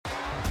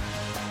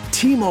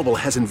T-Mobile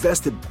has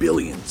invested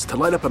billions to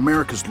light up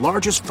America's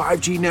largest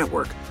 5G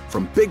network,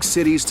 from big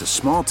cities to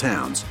small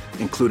towns,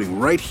 including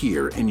right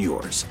here in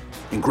yours.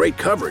 And great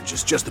coverage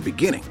is just the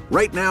beginning.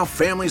 Right now,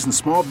 families and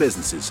small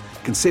businesses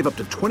can save up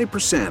to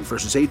 20%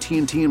 versus AT&T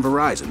and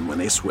Verizon when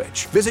they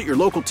switch. Visit your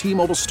local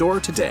T-Mobile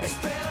store today.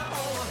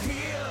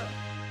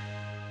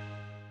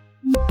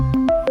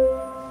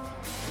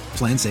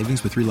 Plan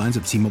savings with 3 lines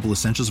of T-Mobile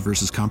Essentials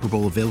versus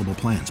comparable available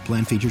plans.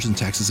 Plan features and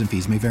taxes and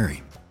fees may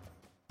vary.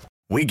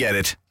 We get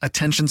it.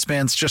 Attention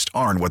spans just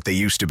aren't what they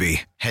used to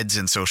be. Heads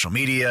in social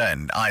media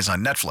and eyes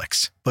on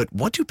Netflix. But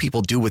what do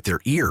people do with their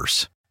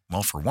ears?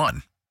 Well, for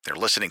one, they're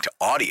listening to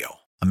audio.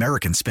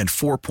 Americans spend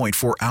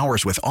 4.4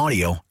 hours with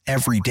audio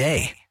every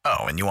day. Oh,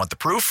 and you want the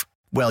proof?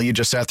 Well, you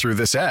just sat through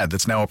this ad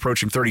that's now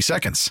approaching 30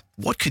 seconds.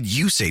 What could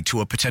you say to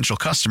a potential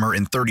customer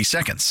in 30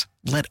 seconds?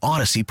 Let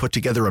Odyssey put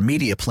together a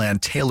media plan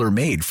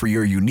tailor-made for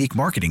your unique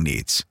marketing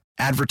needs.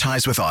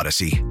 Advertise with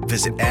Odyssey.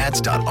 Visit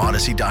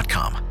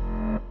ads.odyssey.com.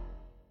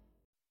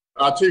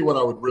 I'll tell you what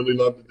I would really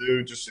love to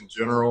do just in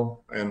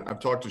general, and I've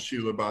talked to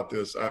Sheila about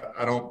this.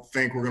 I don't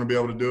think we're going to be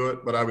able to do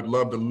it, but I would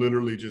love to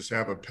literally just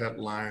have a pet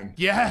lion.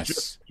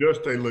 Yes.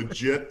 Just a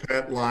legit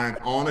pet lion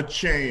on a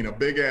chain, a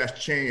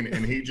big-ass chain,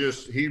 and he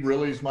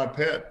really is my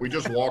pet. We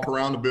just walk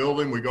around the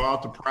building. We go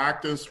out to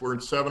practice. We're in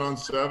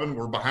 7-on-7.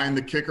 We're behind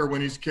the kicker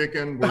when he's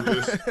kicking. We're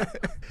just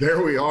 –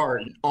 there we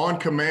are. On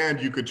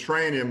command, you could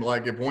train him.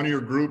 Like if one of your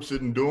groups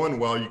isn't doing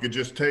well, you could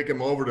just take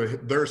him over to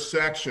their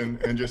section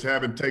and just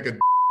have him take a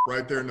 –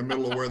 right there in the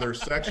middle of where their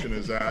section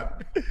is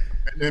at, and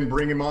then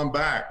bring him on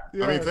back.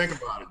 Yes. I mean, think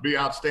about it. It'd be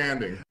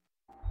outstanding.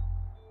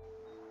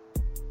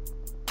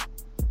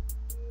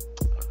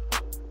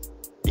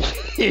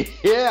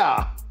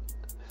 Yeah.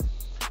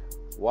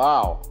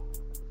 Wow.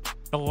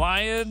 The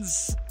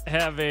Lions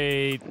have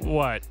a,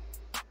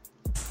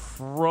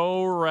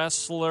 pro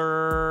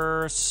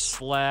wrestler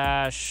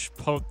 /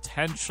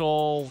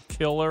 potential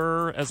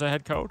killer as a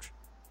head coach?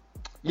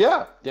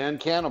 Yeah, Dan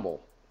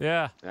Cannibal.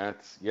 Yeah.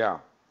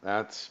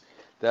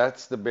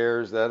 That's the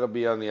Bears. That'll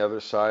be on the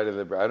other side of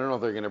the. I don't know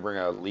if they're going to bring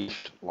a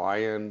leashed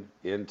lion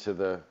into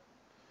the.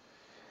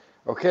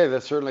 Okay,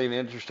 that's certainly an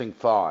interesting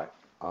thought.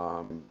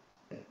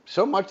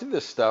 So much of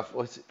this stuff.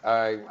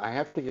 I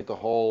have to get the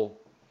whole.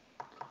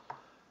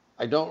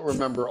 I don't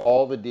remember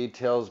all the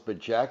details, but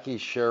Jackie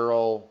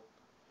Sherrill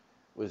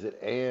was at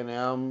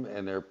A&M,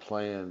 and they're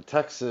playing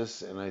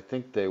Texas, and I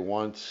think they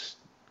once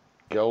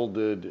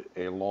gelded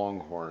a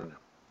Longhorn.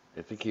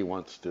 I think he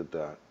once did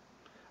that.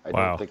 I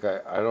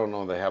don't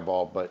know they have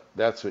all, but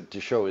that's what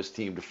to show his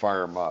team to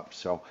fire him up.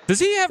 So does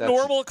he have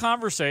normal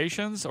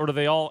conversations, or do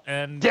they all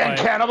end? Dan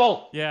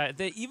Cannibal. Yeah,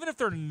 even if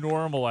they're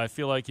normal, I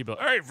feel like he'd be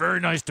like, "Hey, very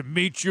nice to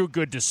meet you.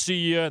 Good to see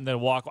you," and then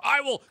walk. I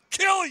will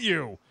kill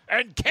you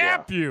and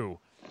cap you.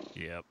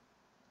 Yep.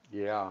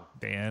 Yeah.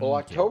 Dan. Well,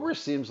 October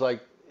seems like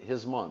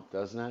his month,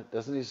 doesn't it?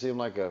 Doesn't he seem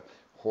like a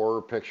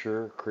horror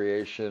picture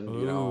creation?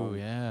 Ooh,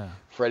 yeah.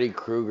 Freddy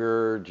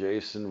Krueger,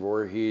 Jason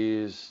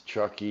Voorhees,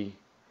 Chucky.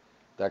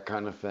 That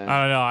kind of thing.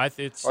 I don't know.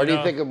 Or do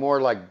you think of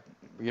more like,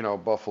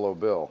 Buffalo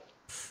Bill?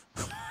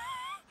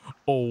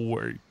 Oh,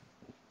 wait.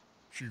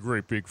 She's a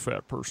great big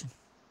fat person.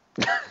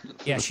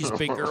 Yeah, she's a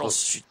big girl.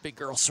 She's a big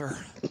girl, sir.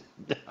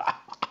 Did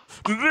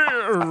they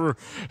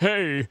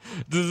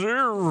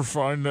ever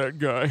find that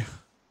guy?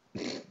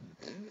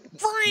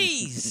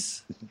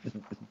 Freeze!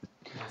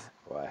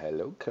 Well,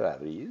 hello,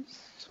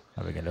 Clarice.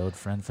 Having an old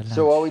friend for lunch.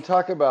 So while we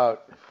talk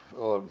about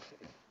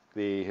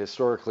the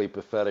historically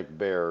pathetic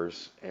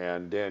Bears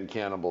and Dan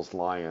Cannibal's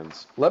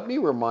Lions, let me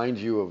remind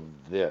you of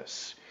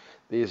this.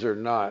 These are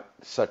not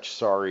such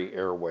sorry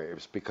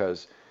airwaves,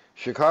 because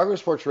Chicago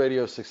Sports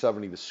Radio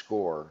 670 The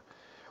Score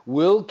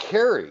will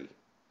carry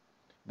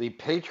the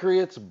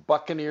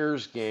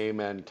Patriots-Buccaneers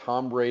game and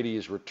Tom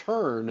Brady's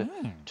return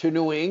to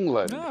New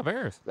England. Ah,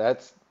 Bears.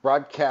 That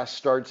broadcast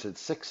starts at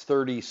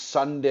 6:30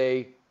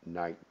 Sunday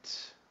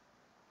night.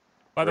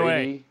 By the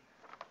way,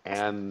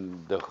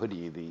 and the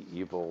hoodie, the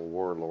evil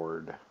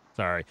warlord.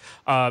 Sorry.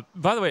 By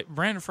the way,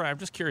 Brandon Fry, I'm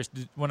just curious.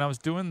 When I was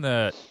doing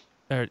the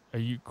Are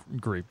you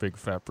great big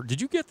fat?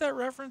 Did you get that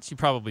reference? You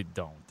probably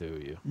don't, do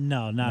you?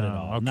 No, not at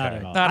all. Okay. Not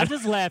at all. I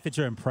just laugh at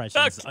your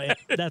impressions. Okay.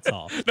 That's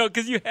all. No,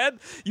 because you had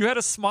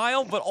a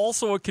smile, but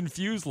also a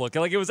confused look.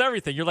 Like it was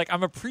everything. You're like,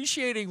 I'm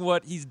appreciating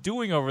what he's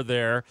doing over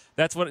there.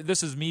 That's what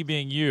this is me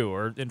being you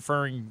or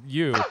inferring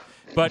you.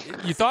 But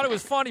you thought it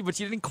was funny, but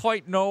you didn't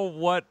quite know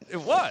what it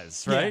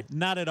was, right? Yeah,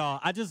 not at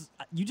all.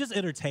 You just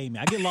entertain me.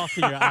 I get lost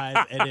in your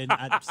eyes, and then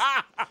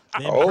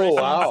oh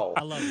wow!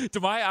 I love it.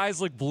 Do my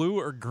eyes look blue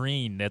or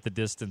green at the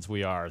distance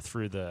we are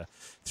through the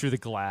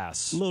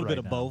glass? A little bit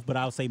of now? both, but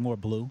I'll say more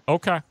blue.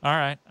 Okay, all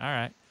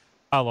right.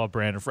 I love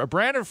Brandon Fryer.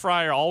 Brandon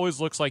Fryer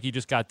always looks like he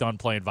just got done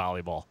playing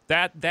volleyball.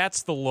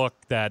 That's the look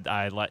that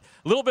I like.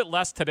 A little bit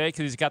less today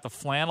because he's got the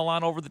flannel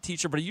on over the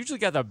t-shirt, but he usually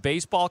got the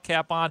baseball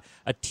cap on,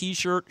 a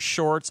t-shirt,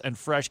 shorts, and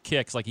fresh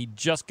kicks like he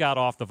just got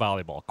off the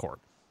volleyball court.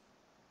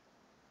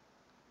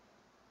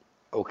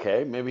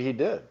 Okay, maybe he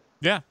did.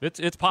 Yeah,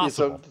 it's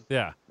possible.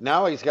 Yeah.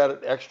 Now he's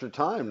got extra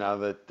time now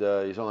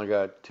that he's only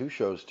got 2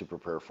 shows to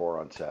prepare for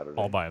on Saturday.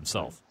 All by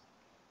himself.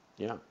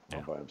 Yeah,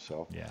 all by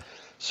himself. Yeah.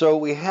 So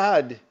we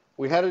had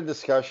a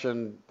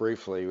discussion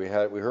briefly. We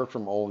heard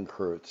from Olin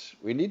Kreutz.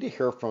 We need to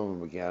hear from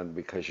him again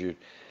because you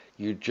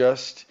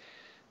just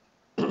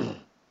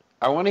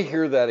I want to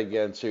hear that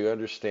again so you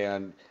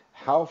understand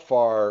how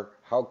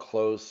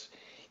close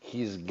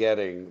he's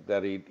getting,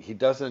 that he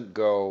doesn't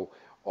go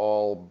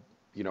all,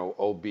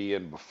 OB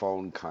and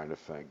Buffon kind of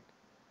thing.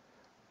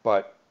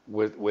 But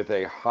with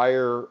a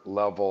higher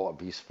level of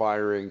he's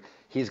firing,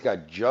 he's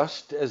got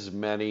just as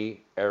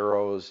many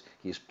arrows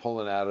he's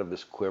pulling out of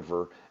his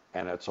quiver,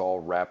 and it's all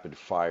rapid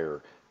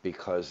fire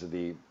because of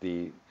the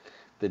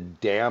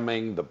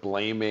damning, the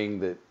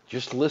blaming.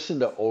 Just listen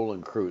to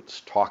Olin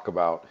Kreutz talk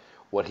about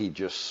what he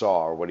just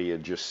saw or what he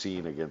had just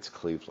seen against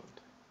Cleveland.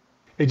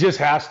 It just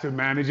has to,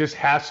 man. It just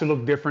has to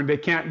look different.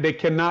 They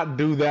cannot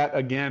do that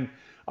again.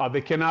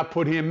 They cannot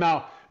put him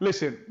now.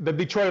 Listen, the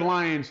Detroit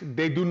Lions,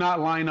 they do not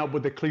line up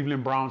with the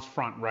Cleveland Browns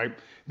front, right?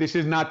 This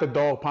is not the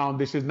dog pound.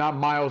 This is not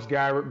Myles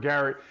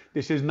Garrett.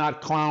 This is not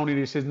Clowney.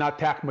 This is not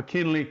Takk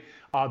McKinley.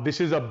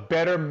 This is a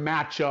better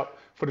matchup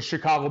for the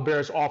Chicago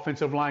Bears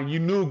offensive line. You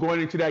knew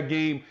going into that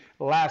game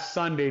last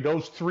Sunday,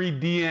 those 3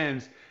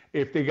 DNs,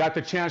 if they got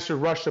the chance to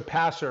rush the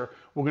passer,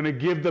 we're going to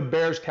give the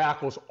Bears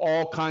tackles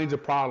all kinds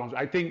of problems.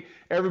 I think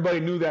everybody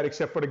knew that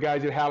except for the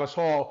guys at Halas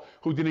Hall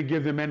who didn't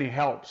give them any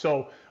help.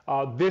 So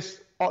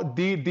this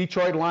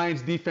Detroit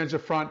Lions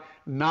defensive front,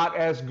 not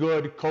as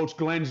good. Coach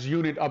Glenn's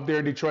unit up there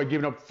in Detroit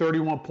giving up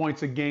 31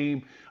 points a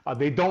game.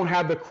 They don't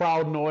have the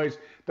crowd noise.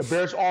 The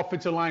Bears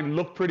offensive line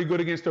looked pretty good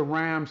against the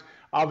Rams.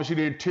 Obviously,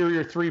 the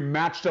interior 3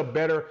 matched up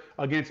better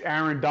against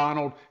Aaron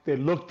Donald. They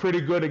looked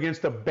pretty good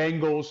against the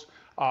Bengals.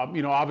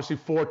 Obviously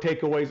 4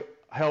 takeaways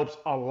helps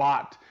a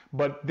lot.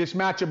 But this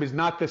matchup is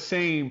not the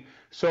same.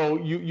 So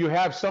you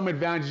have some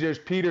advantages.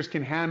 Peters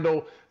can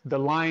handle the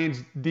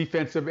Lions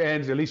defensive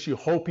ends. At least you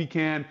hope he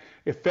can.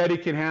 If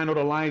Fetty can handle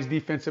the Lions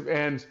defensive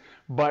ends.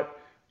 But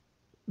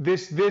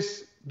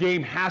this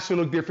game has to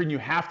look different. You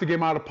have to get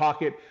him out of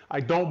pocket. I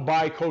don't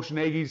buy Coach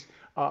Nagy's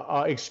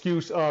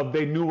excuse of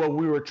they knew what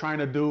we were trying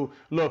to do.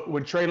 Look,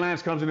 when Trey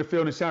Lance comes in the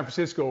field in San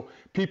Francisco,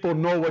 people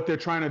know what they're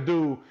trying to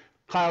do.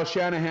 Kyle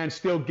Shanahan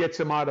still gets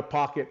him out of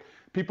pocket.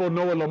 People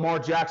know what Lamar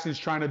Jackson's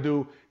trying to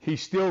do. He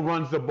still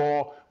runs the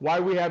ball. Why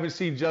we haven't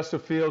seen Justin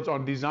Fields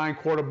on design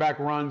quarterback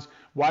runs.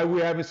 Why we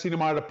haven't seen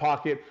him out of the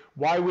pocket.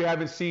 Why we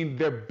haven't seen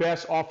their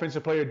best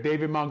offensive player,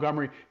 David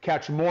Montgomery,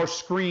 catch more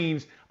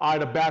screens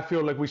out of the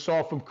backfield like we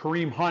saw from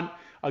Kareem Hunt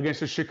against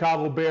the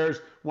Chicago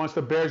Bears once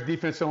the Bears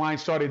defensive line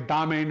started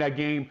dominating that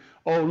game.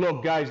 Oh,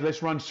 look, guys,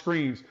 let's run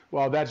screens.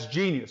 Well, that's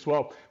genius.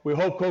 Well, we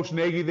hope Coach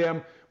Nagy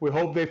we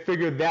hope they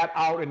figure that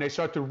out and they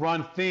start to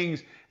run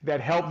things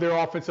that help their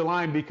offensive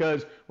line,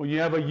 because when you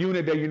have a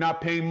unit that you're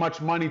not paying much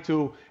money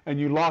to and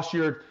you lost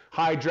your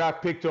high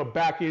draft pick to a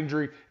back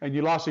injury and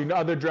you lost your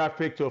other draft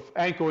pick to an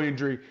ankle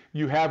injury,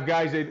 you have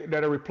guys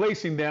that are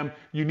replacing them.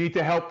 You need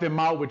to help them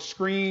out with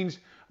screens,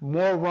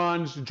 more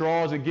runs,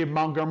 draws, and give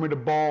Montgomery the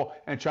ball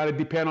and try to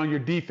depend on your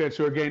defense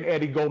who are getting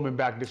Eddie Goldman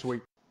back this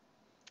week.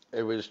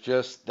 It was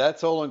just,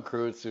 that's Olin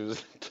Kreutz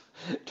who's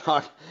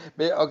talking.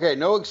 Okay,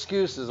 no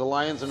excuses. The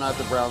Lions are not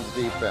the Browns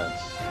defense.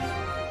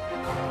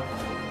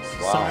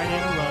 Wow. Sorry to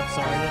interrupt.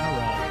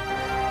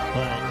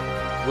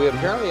 But we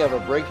apparently have a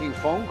breaking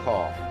phone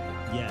call.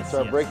 yes, It's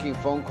our yes. breaking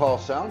phone call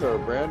sounder,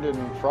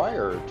 Brandon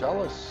Fryer.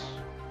 Tell us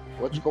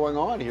what's going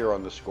on here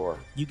on the score.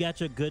 You got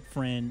your good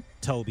friend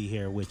Toby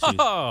here with you.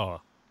 Oh,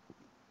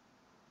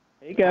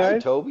 Hey Hi,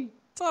 guys, Toby.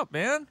 what's up,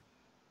 man?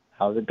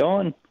 how's it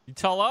going? You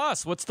tell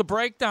us. What's the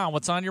breakdown?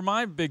 What's on your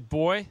mind, big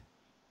boy?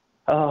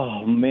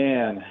 Oh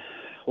man,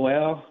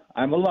 well,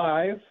 I'm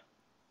alive,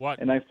 What?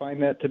 and I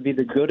find that to be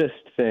the goodest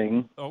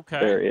thing Okay.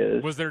 there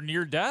is. Was there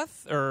near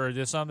death, or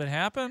did something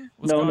happen?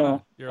 What's No, going no.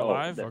 on? You're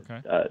alive?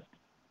 Okay.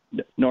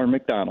 Norm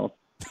Macdonald.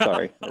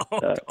 Sorry,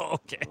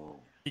 Okay.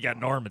 You got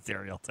Norm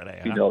material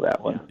today, you huh? know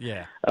that one.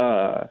 Yeah.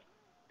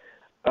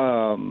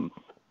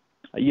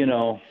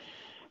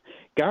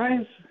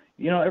 Guys,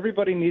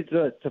 everybody needs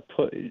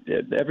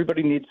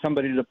everybody needs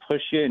somebody to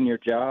push you in your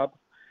job.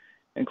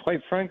 And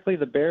quite frankly,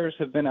 the Bears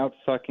have been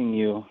out-sucking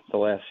you the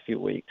last few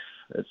weeks.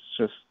 It's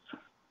just,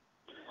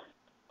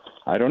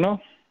 I don't know.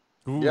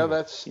 Ooh. Yeah,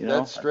 that's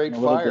straight I'm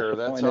a little fire.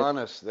 That's disappointed.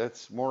 honest.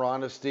 That's more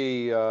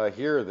honesty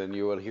here than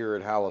you would hear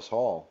at Halas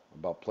Hall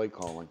about play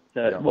calling.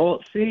 Well,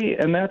 see,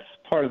 and that's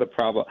part of the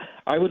problem.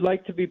 I would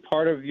like to be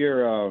part of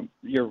your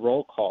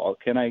roll call.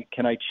 Can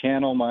I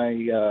channel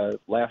my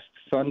last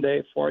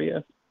Sunday for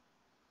you?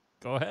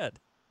 Go ahead.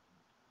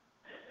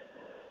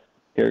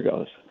 Here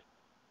goes.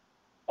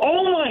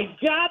 Oh my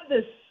God,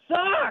 this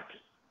sucks.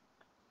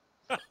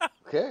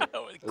 Okay.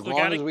 As We long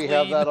got as it we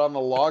have clean. that on the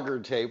logger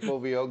tape, we'll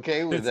be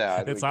okay with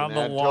that. It's We on can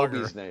the add logger.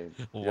 Toby's name.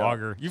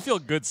 Logger. You feel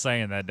good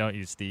saying that, don't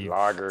you, Steve?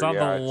 Logger, It's on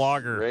yeah, the it's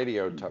logger.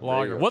 radio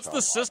Logger. What's the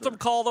talk. system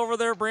called over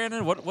there,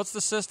 Brandon? What's the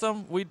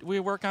system we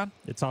work on?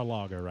 It's our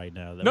logger right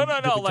now. No,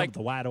 like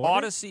the wide orbit.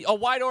 Odyssey. Oh,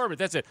 Wide Orbit.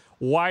 That's it.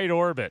 Wide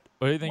Orbit.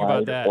 What do you think about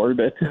Wide that?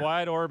 Orbit.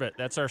 Wide Orbit.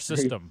 That's our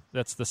system.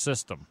 That's the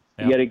system.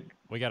 You Yep.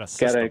 We got a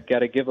system.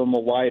 gotta give them a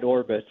wide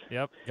orbit.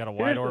 Yep. Got a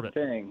wide Here's orbit. the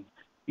thing.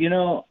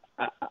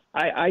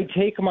 I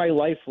take my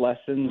life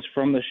lessons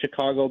from the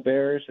Chicago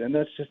Bears, and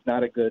that's just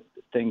not a good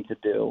thing to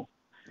do.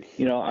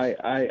 You know,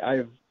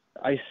 I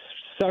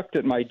sucked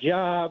at my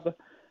job.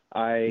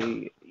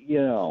 I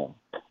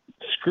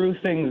screw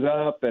things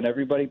up, and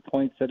everybody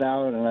points it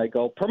out, and I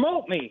go,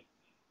 promote me,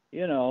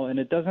 and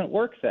it doesn't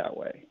work that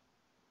way.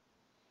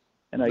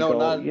 And I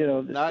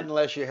not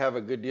unless you have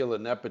a good deal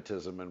of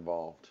nepotism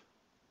involved.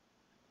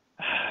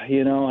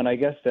 And I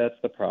guess that's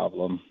the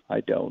problem.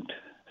 I don't.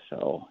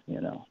 So,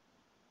 it's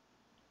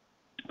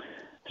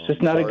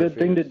just not a good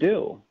thing to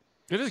do.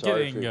 It is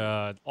getting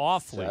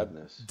awfully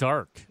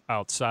dark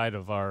outside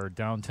of our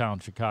downtown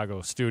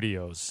Chicago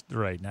studios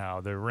right now.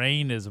 The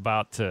rain is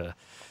about to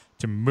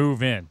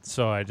move in,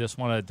 so I just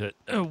wanted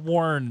to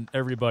warn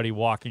everybody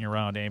walking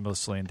around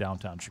aimlessly in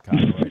downtown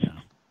Chicago right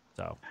now.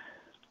 So,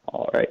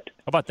 all right. How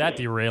about that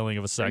derailing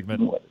of a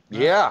segment?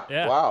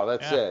 Yeah. Wow,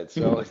 that's it.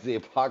 So the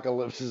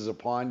apocalypse is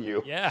upon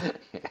you. Yeah.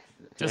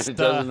 Just it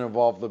doesn't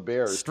involve the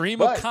Bears.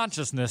 Stream of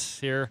consciousness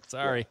here.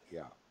 Sorry.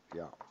 Yeah.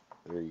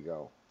 There you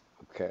go.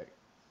 Okay.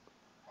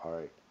 All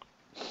right.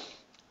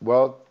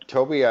 Well,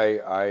 Toby,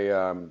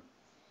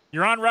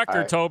 you're on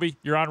record, Toby.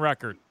 You're on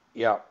record.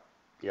 Yeah.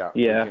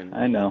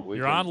 I know.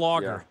 You're on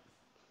logger.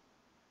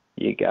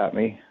 Yeah. You got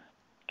me.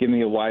 Give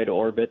me a wide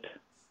orbit.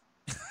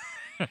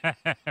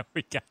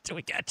 we got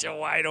you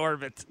wide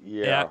orbit.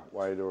 Yeah,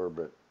 wide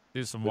orbit.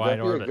 Do some Would wide that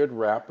be orbit. A good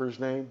rapper's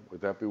name?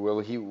 Would that be Will?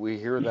 We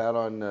hear that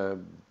on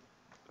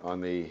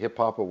the Hip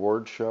Hop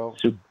Awards show.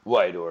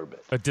 Wide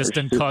Orbit. A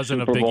distant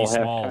cousin of Biggie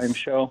Smalls.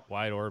 Show.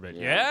 Wide Orbit.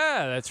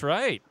 Yeah, that's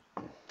right.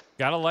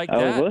 Gotta like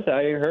I that.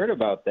 I heard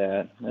about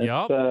that.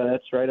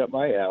 That's right up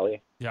my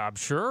alley. Yeah, I'm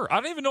sure. I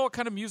don't even know what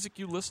kind of music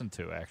you listen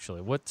to,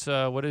 actually.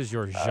 What is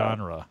your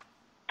genre?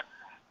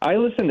 I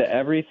listen to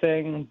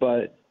everything,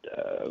 but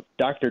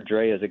Dr.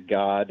 Dre is a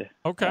god.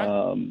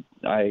 Okay.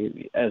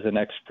 As an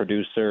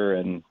ex-producer,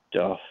 and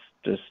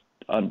just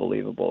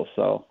unbelievable.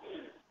 So,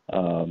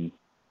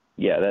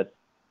 that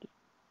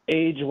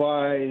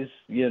age-wise,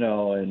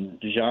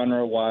 and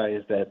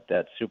genre-wise,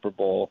 that Super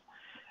Bowl.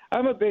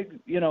 I'm a big,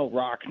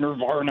 rock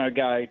Nirvana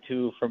guy,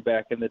 too, from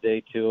back in the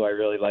day, too. I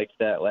really liked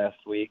that last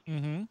week.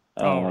 Mm-hmm.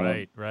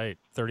 Right.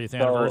 30th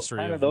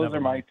anniversary. So, those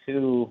are my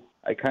two.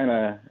 I kind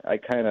of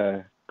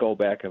go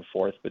back and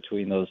forth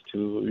between those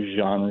two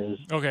genres.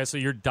 Okay, so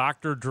you're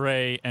Dr.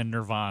 Dre and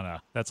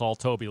Nirvana. That's all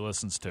Toby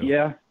listens to.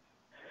 Yeah.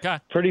 Okay.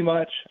 Pretty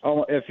much.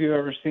 If you've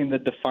ever seen the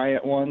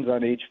Defiant Ones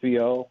on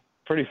HBO,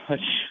 pretty much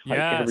like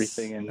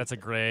everything. And that's a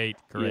great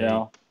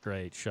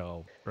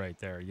show right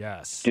there.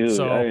 Yes.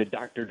 Dude,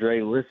 Dr.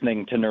 Dre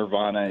listening to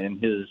Nirvana in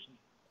his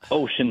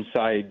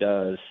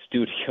Oceanside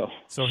studio.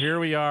 So here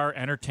we are.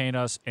 Entertain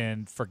us,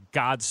 and for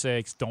God's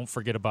sakes, don't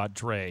forget about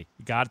Dre.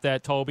 You got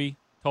that, Toby?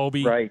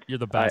 Toby, right. You're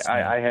the best.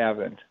 I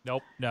haven't.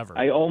 Nope, never.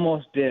 I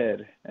almost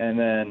did, and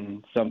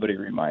then somebody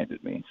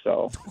reminded me.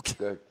 So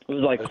it was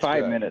like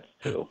 5 minutes,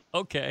 too.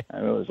 Okay.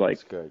 It was like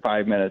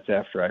 5 minutes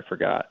after I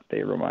forgot.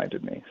 They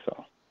reminded me.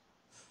 So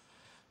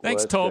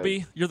thanks, Toby.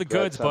 Good. You're the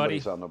goods, buddy.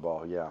 Somebody's on the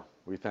ball. Yeah,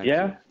 we thank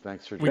you.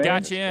 Thanks for. We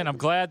got you in. I'm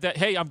glad that.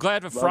 Hey, I'm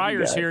glad that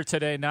Fryer's here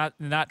today,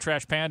 not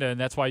Trash Panda, and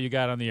that's why you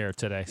got on the air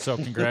today. So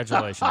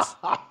congratulations.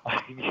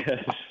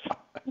 Yes.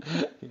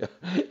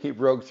 He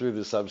broke through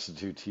the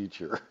substitute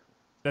teacher.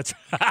 That's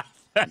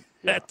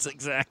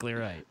exactly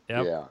right.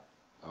 Yep. Yeah.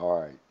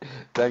 All right.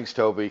 Thanks,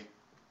 Toby.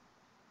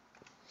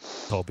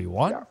 Toby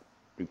 1. Yeah.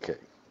 Okay.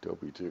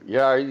 Toby 2.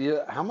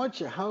 Yeah. How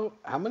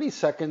many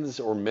seconds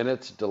or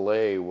minutes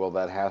delay will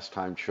that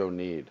halftime show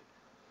need?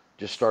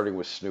 Just starting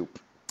with Snoop.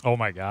 Oh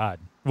my God.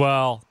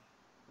 Well,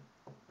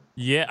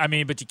 yeah. I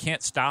mean, but you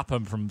can't stop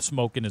him from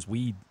smoking his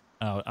weed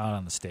out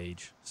on the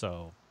stage.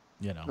 So.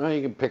 Well,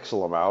 you can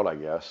pixel them out, I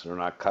guess, or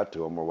not cut to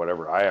them or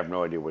whatever. I have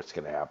no idea what's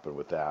going to happen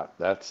with that.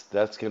 That's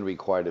going to be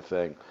quite a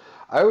thing.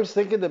 I was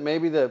thinking that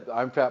maybe the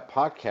I'm Fat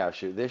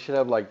podcast, they should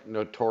have like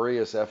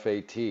Notorious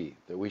FAT,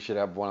 that we should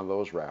have one of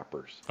those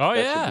rappers. Oh,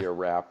 that should be a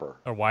rapper.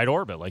 Or Wide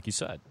Orbit, like you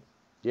said.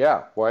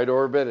 Yeah, Wide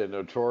Orbit and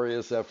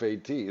Notorious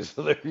FAT.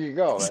 So there you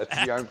go.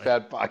 That's the I'm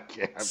Fat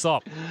podcast.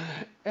 Sup?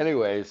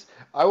 Anyways,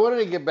 I wanted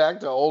to get back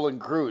to Olin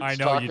Kreutz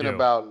talking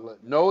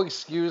about no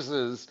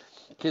excuses.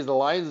 Because the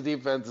Lions'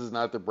 defense is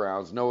not the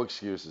Browns. No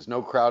excuses.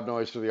 No crowd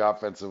noise for the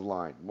offensive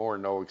line. More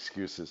no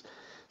excuses.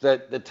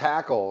 That the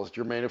tackles,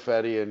 Jermaine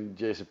Ifedi and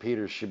Jason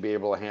Peters, should be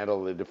able to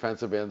handle the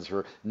defensive ends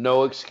for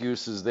no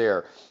excuses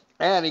there.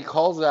 And he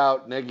calls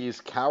out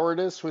Nagy's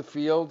cowardice with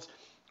Fields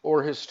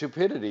or his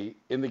stupidity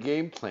in the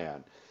game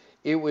plan.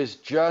 It was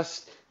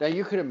just, now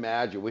you can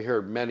imagine, we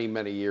heard many,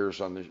 many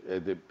years on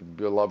the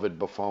beloved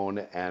Buffon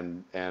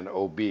and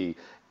OB,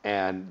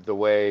 and the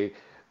way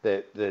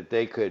that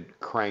they could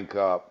crank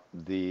up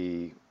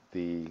the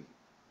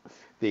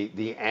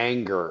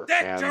anger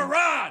and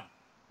Gerard!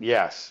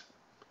 Yes,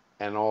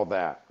 and all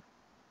that.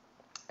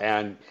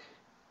 And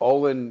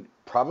Olin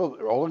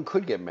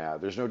could get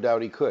mad. There's no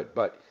doubt he could,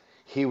 but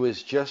he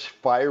was just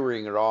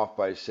firing it off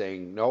by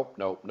saying nope.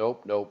 Now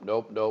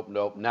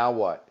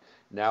what?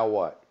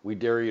 We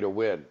dare you to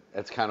win.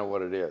 That's kind of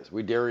what it is.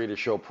 We dare you to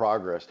show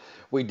progress.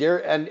 We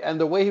dare, and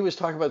the way he was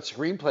talking about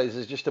screenplays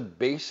is just a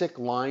basic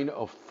line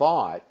of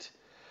thought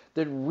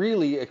that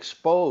really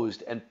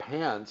exposed and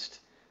pantsed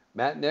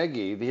Matt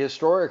Nagy, the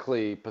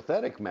historically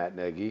pathetic Matt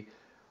Nagy,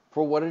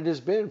 for what it has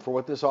been, for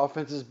what this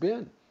offense has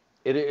been.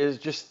 It has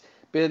just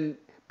been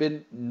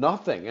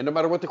nothing. And no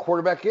matter what the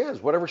quarterback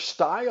is, whatever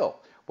style,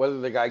 whether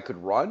the guy could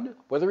run,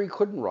 whether he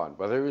couldn't run,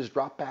 whether he was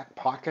drop back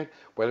pocket,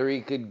 whether he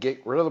could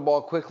get rid of the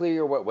ball quickly,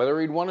 or whether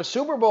he'd won a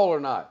Super Bowl or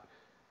not,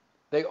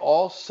 they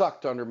all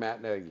sucked under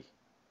Matt Nagy.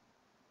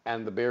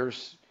 And the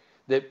Bears,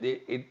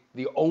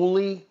 the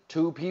only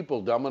two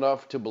people dumb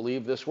enough to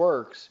believe this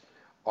works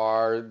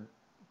are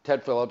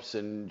Ted Phillips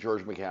and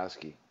George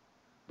McCaskey,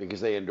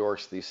 because they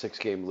endorsed the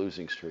 6-game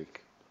losing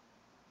streak.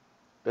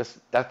 That's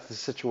the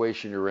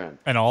situation you're in.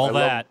 And all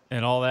that,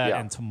 yeah.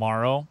 And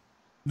tomorrow,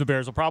 the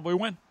Bears will probably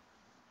win.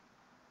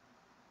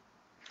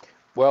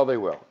 Well, they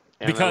will.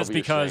 And because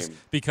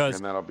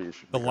and that'll be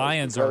the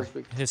Lions are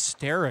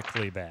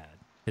hysterically bad.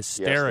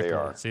 Hysterically. Yes, they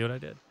are. See what I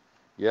did?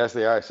 Yes,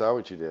 they are. I saw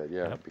what you did.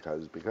 Yeah, yep.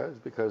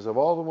 because of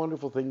all the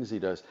wonderful things he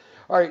does.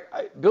 All right,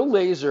 Bill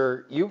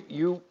Lazor,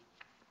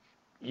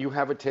 you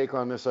have a take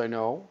on this, I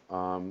know.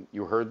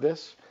 You heard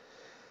this.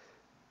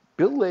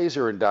 Bill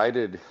Lazor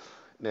indicted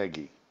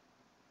Nagy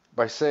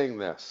by saying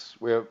this.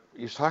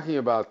 He's talking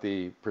about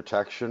the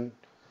protection,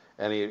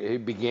 and he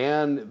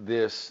began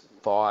this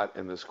thought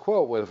and this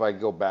quote with, if I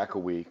go back a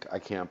week, I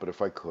can't, but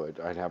if I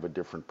could, I'd have a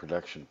different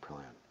protection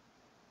plan.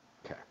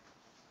 Okay.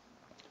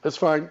 That's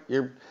fine.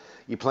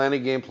 You plan a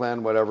game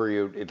plan, whatever,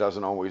 it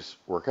doesn't always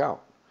work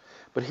out.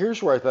 But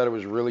here's where I thought it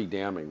was really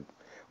damning.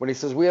 When he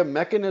says we have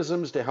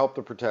mechanisms to help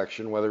the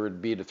protection, whether it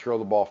be to throw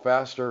the ball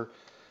faster,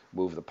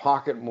 move the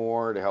pocket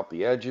more, to help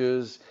the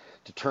edges,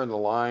 to turn the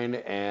line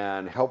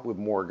and help with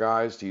more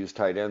guys, to use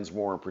tight ends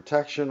more in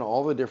protection,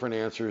 all the different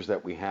answers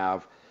that we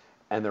have,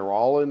 and they're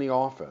all in the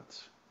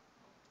offense.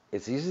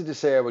 It's easy to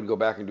say I would go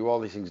back and do all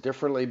these things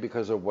differently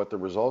because of what the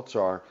results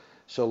are,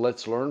 so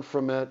let's learn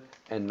from it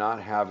and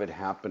not have it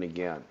happen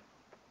again.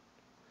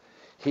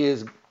 He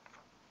is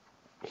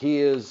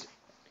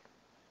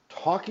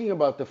talking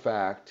about the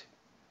fact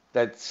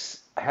that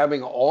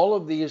having all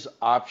of these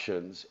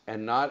options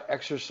and not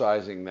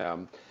exercising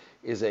them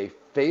is a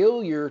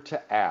failure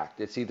to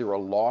act. It's either a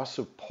loss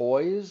of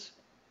poise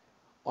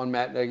on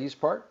Matt Nagy's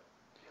part,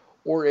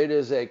 or it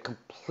is a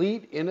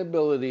complete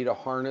inability to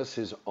harness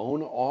his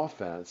own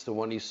offense, the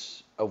one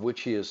of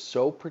which he is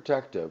so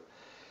protective,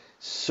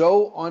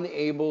 so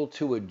unable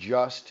to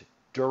adjust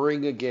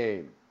during a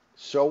game,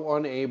 so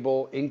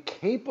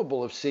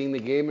incapable of seeing the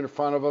game in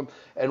front of him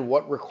and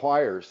what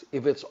requires.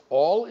 If it's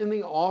all in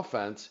the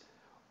offense,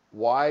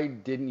 why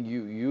didn't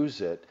you use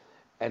it?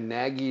 And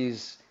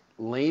Nagy's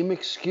lame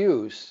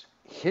excuse,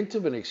 hint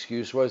of an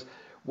excuse, was,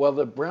 well,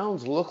 the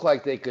Browns look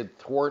like they could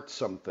thwart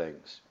some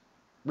things.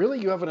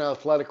 Really, you have an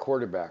athletic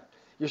quarterback.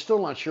 You're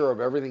still not sure of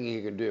everything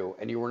he can do,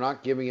 and you were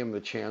not giving him the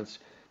chance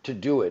to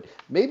do it.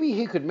 Maybe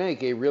he could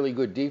make a really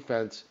good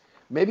defense.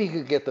 Maybe he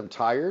could get them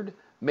tired.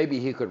 Maybe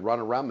he could run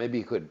around. Maybe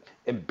he could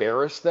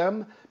embarrass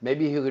them.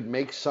 Maybe he could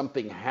make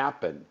something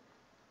happen.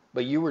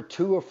 But you were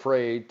too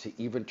afraid to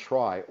even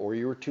try, or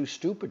you were too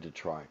stupid to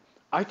try.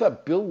 I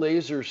thought Bill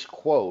Lazor's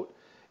quote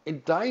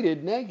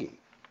indicted Nagy.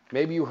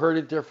 Maybe you heard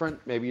it different.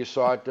 Maybe you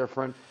saw it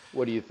different.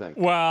 What do you think?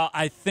 Well,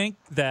 I think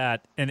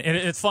that, and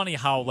it's funny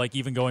how, like,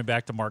 even going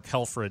back to Mark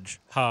Helfrich,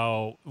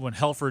 how when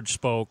Helfrich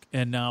spoke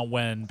and now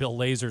when Bill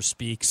Lazor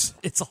speaks,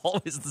 it's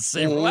always the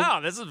same. Mm-hmm. Wow,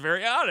 this is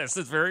very honest.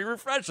 It's very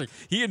refreshing.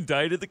 He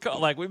indicted the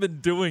like we've been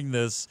doing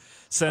this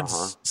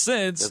since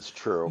That's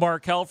true.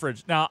 Mark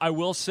Helfrich. Now, I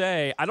will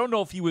say, I don't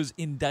know if he was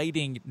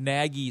indicting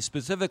Nagy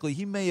specifically.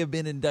 He may have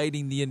been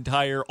indicting the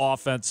entire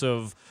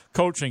offensive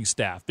coaching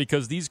staff,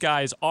 because these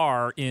guys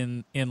are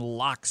in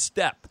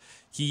lockstep.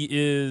 He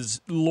is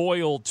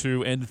loyal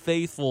to and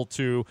faithful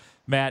to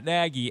Matt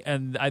Nagy,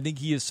 and I think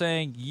he is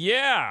saying,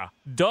 yeah,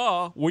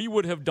 duh, we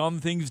would have done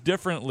things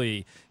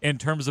differently in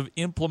terms of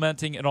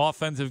implementing an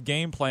offensive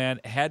game plan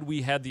had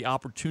we had the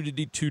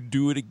opportunity to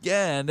do it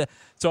again.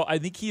 So I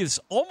think he is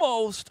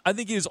almost, I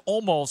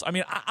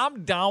mean,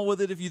 I'm down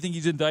with it if you think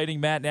he's indicting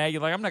Matt Nagy.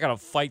 Like, I'm not going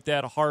to fight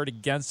that hard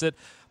against it,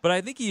 but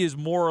I think he is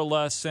more or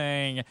less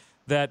saying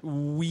that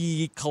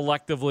we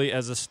collectively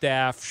as a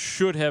staff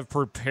should have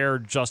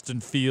prepared Justin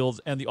Fields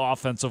and the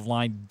offensive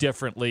line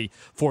differently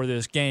for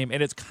this game.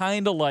 And it's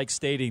kind of like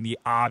stating the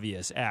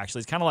obvious, actually.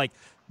 It's kind of like,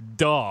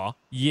 duh,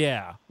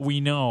 yeah, we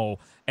know.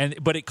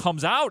 But it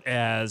comes out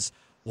as,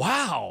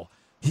 wow,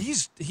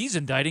 he's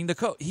indicting the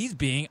coach.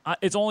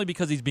 It's only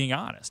because he's being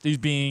honest. He's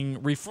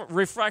being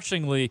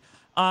refreshingly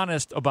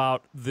honest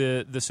about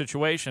the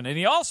situation. And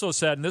he also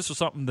said, and this was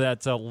something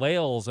that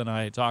Lales and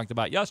I talked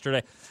about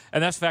yesterday,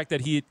 and that's the fact that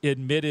he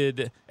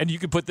admitted, and you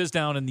could put this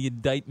down in the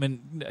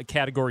indictment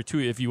category too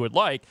if you would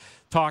like,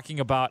 talking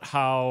about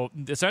how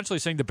essentially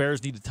saying the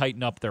Bears need to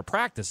tighten up their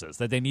practices,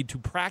 that they need to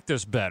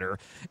practice better.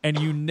 And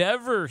you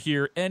never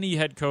hear any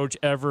head coach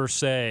ever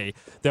say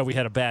that we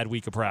had a bad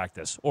week of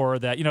practice, or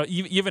that,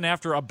 even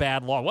after a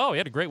bad loss, well, we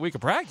had a great week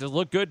of practice, it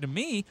looked good to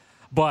me.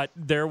 But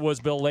there was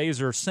Bill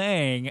Lazor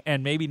saying,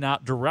 and maybe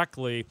not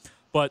directly,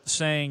 but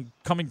saying,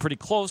 coming pretty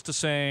close to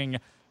saying,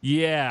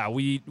 yeah,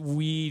 we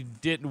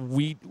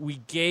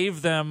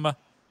gave them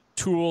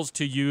tools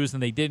to use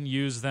and they didn't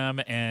use them,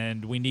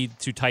 and we need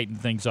to tighten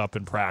things up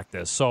in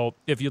practice. So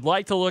if you'd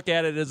like to look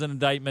at it as an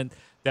indictment,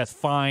 that's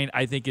fine.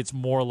 I think it's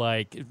more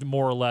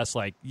or less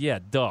like, yeah,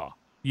 duh,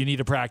 you need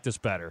to practice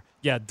better.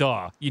 Yeah,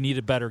 duh, you need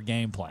a better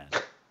game plan.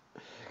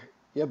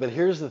 Yeah, but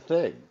here's the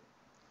thing,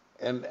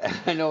 and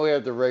I know we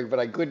have to break, but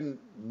I couldn't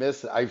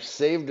miss it. I've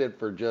saved it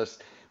for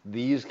just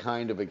these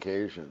kind of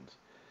occasions.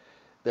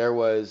 There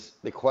was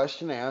the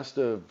question asked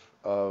of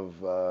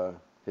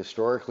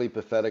historically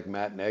pathetic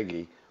Matt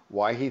Nagy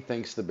why he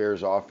thinks the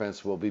Bears'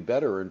 offense will be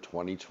better in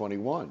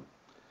 2021.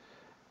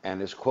 And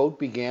his quote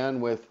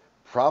began with,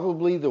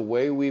 probably the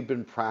way we've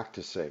been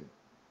practicing,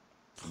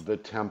 the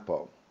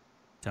tempo.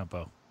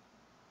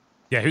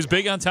 Yeah, he was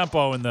big on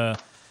tempo, and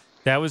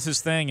that was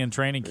his thing in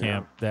training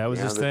camp. That was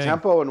his thing. The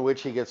tempo in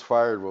which he gets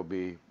fired will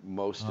be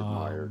most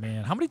admired.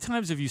 Man, how many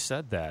times have you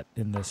said that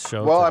in this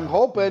show? Well, today? I'm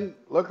hoping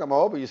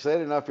you say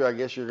it enough, I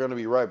guess you're going to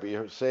be right, but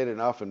you say it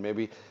enough, and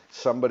maybe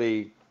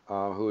somebody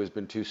who has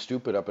been too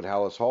stupid up at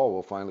Hallis Hall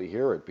will finally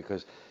hear it,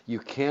 because you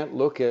can't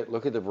look at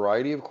the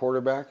variety of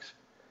quarterbacks,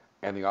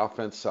 and the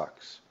offense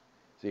sucks.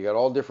 So you got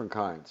all different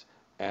kinds,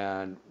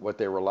 and what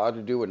they were allowed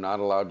to do and not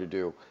allowed to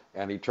do.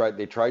 And they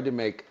tried to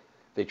make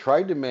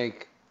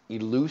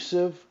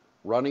elusive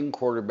running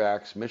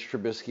quarterbacks, Mitch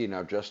Trubisky,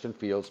 now Justin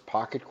Fields,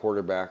 pocket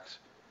quarterbacks,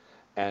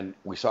 and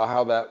we saw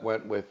how that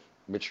went with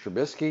Mitch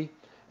Trubisky,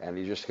 and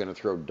he's just going to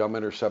throw dumb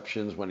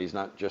interceptions when he's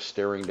not just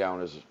staring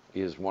down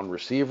his one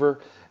receiver.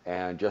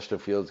 And Justin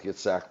Fields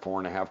gets sacked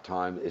 4.5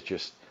 times. It's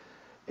just,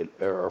 10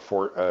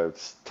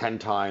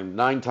 times,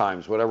 9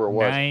 times, whatever it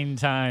was. 9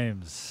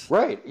 times.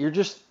 Right. You're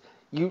just,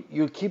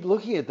 you keep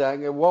looking at that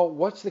and go, well,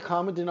 what's the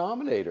common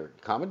denominator?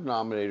 The common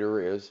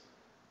denominator is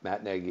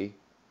Matt Nagy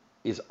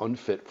is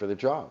unfit for the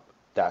job.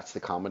 That's the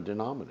common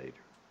denominator.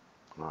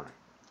 All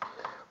right.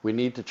 We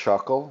need to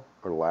chuckle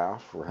or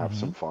laugh or have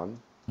some fun.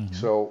 Mm-hmm.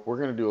 So we're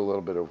going to do a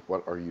little bit of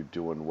What Are You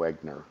Doing,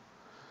 Wegner?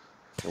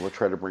 And we'll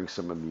try to bring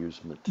some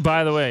amusement.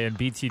 By the way, in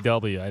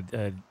BTW, I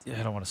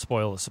don't want to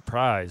spoil the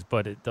surprise,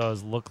 but it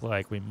does look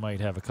like we might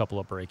have a couple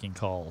of breaking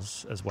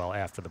calls as well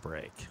after the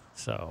break.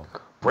 So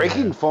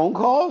breaking phone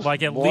calls?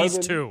 Like at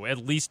least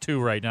two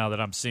right now that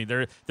I'm seeing.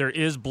 There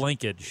is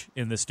blinkage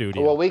in the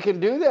studio. Well, we can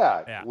do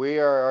that. Yeah. We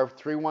are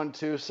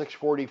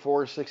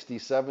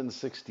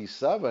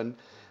 312-644-6767.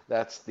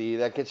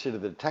 That gets you to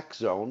the tech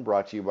zone,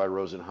 brought to you by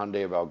Rosen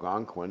Hyundai of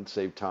Algonquin.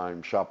 Save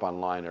time, shop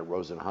online at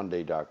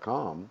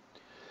rosenhyundai.com.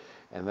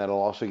 And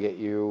that'll also get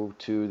you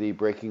to the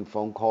breaking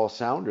phone call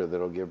sounder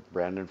that'll give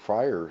Brandon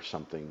Fryer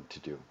something to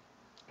do.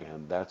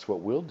 And that's what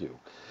we'll do.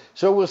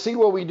 So we'll see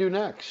what we do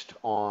next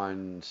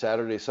on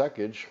Saturday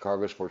Suckage,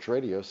 Chicago Sports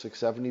Radio,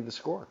 670 The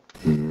Score.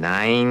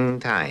 9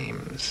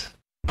 times.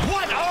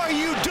 What are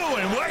you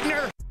doing,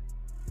 Wegner?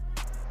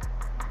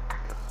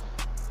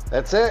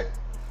 That's it.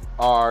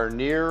 Our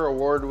near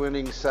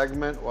award-winning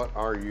segment, What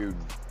Are You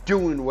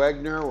Doing,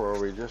 Wegner, where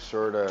we just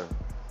sort of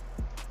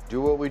do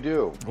what we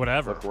do.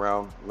 Whatever.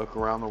 Look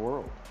around the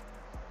world.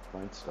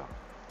 Find stuff.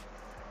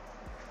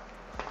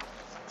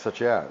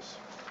 Such as,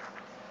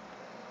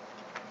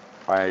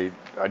 I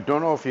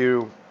don't know if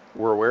you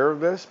were aware of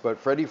this, but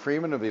Freddie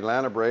Freeman of the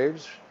Atlanta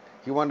Braves,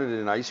 he wanted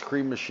an ice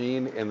cream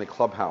machine in the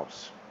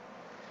clubhouse.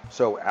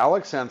 So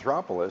Alex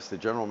Anthopoulos, the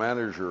general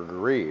manager,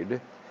 agreed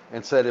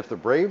and said if the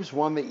Braves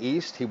won the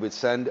East, he would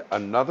send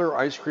another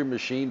ice cream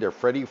machine to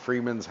Freddie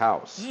Freeman's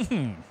house.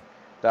 Mm-hmm.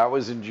 That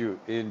was in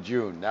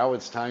June. Now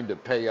it's time to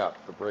pay up.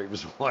 The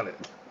Braves won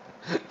it.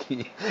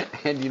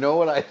 And you know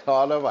what I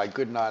thought of? I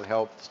could not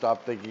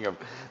stop thinking of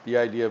the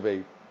idea of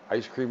a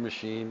ice cream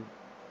machine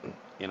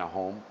in a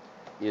home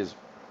is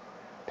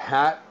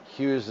Pat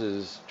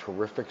Hughes's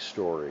terrific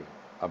story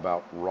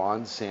about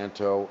Ron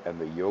Santo and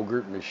the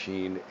yogurt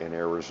machine in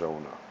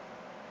Arizona.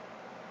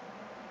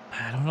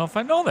 I don't know if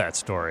I know that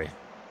story.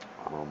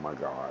 Oh my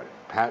God.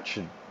 Pat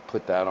should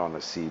put that on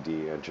a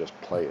CD and just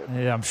play it.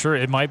 Yeah, I'm sure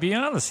it might be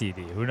on the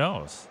CD. Who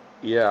knows?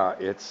 Yeah,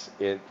 it's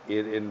in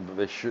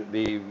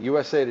the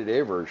USA Today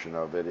version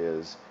of it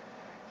is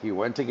he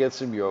went to get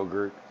some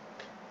yogurt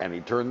and he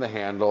turned the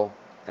handle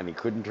and he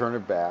couldn't turn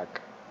it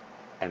back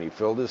and he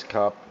filled his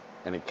cup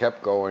and it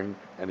kept going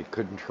and he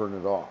couldn't turn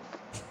it off.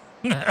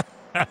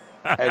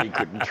 And he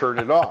couldn't turn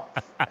it off.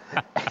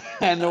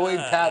 And the way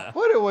Pat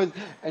put it was,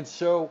 and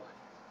so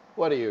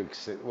what do you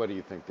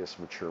think this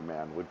mature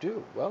man would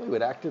do? Well, he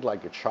would acted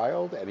like a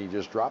child, and he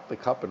just dropped the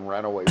cup and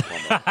ran away from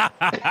it.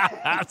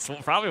 That's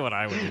probably what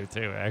I would do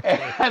too, actually.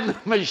 And the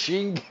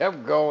machine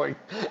kept going,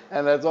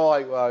 and that's all.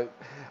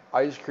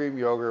 Ice cream,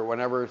 yogurt.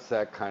 Whenever it's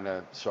that kind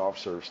of soft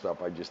serve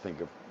stuff, I just think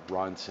of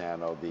Ron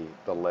Santo,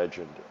 the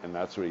legend, and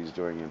that's what he's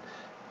doing. And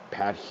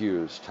Pat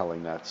Hughes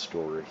telling that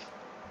story.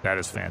 That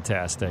is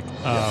fantastic.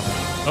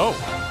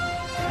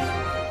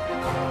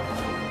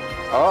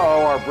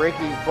 Our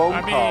breaking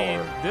phone caller. I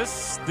mean,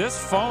 this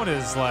phone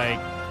is like...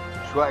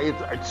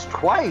 It's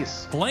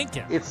twice.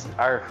 Blinking.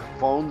 Our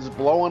phone's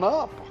blowing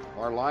up.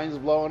 Our line's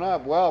blowing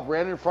up. Well,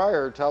 Brandon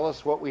Fryer, tell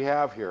us what we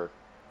have here.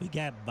 We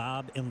got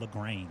Bob in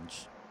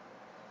LaGrange.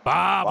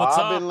 What's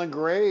up? Bob in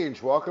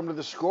LaGrange, welcome to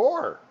the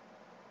Score.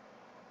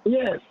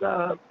 Yes,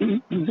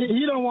 he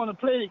don't want to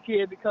play the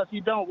kid because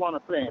he don't want to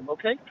play him,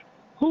 okay?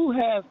 Who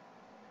can't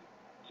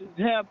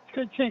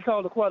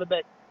call the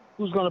quarterback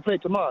who's going to play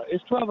tomorrow?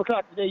 It's 12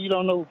 o'clock today, you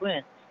don't know who's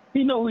playing.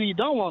 He know who he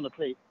don't want to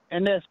play,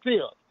 and that's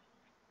Fields.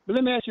 But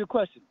let me ask you a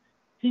question.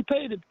 He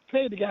paid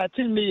the guy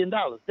 $10 million.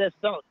 That's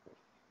Dalton.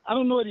 I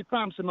don't know what he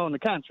promised him on the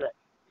contract,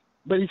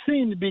 but he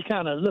seemed to be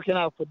kind of looking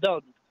out for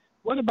Dalton.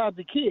 What about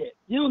the kid?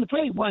 He only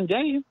played one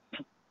game.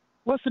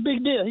 What's the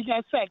big deal? He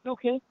got sacked.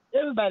 Okay,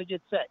 everybody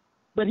gets sacked.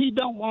 But he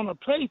don't want to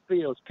play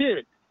Fields,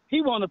 period.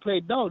 He want to play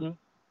Dalton,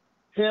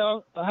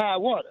 hell or high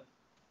water,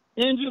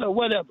 injured or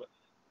whatever.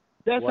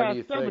 That's how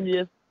stubborn he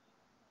is.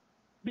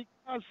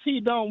 Because he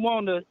don't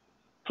want to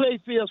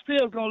play Fields.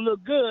 Fields going to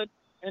look good,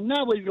 and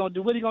now what he's going to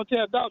do? What he going to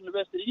tell Dalton the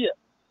rest of the year?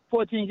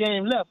 14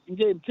 games left and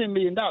gave him $10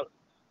 million.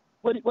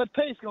 What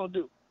Pace going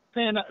to do?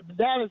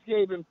 Dallas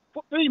gave him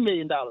 $3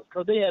 million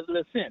because they had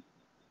less sense.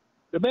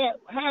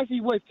 How is he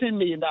worth $10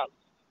 million?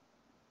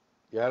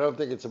 Yeah, I don't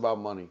think it's about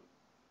money.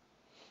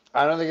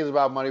 I don't think it's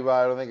about money, but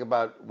I don't think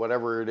about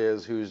whatever it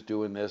is, who's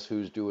doing this,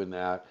 who's doing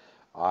that.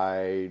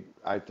 I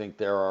think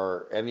there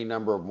are any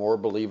number of more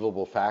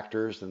believable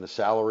factors than the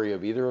salary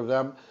of either of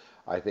them.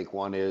 I think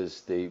one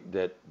is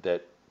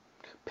that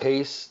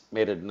Pace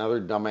made another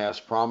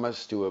dumbass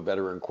promise to a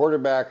veteran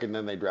quarterback, and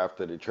then they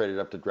traded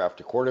up to draft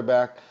a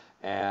quarterback.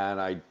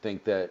 And I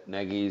think that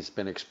Nagy's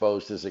been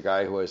exposed as a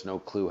guy who has no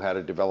clue how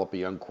to develop a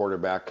young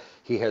quarterback.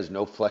 He has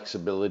no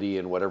flexibility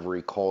in whatever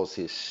he calls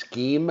his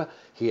scheme.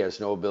 He has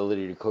no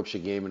ability to coach the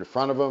game in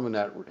front of him,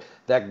 and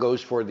that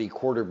goes for the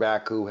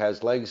quarterback who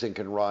has legs and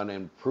can run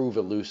and prove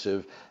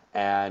elusive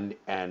and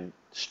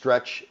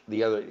stretch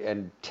the other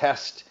and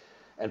test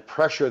and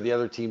pressure the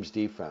other team's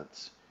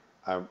defense.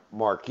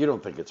 Mark, you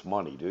don't think it's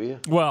money, do you?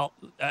 Well,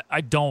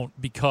 I don't,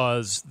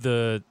 because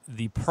the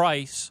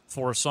price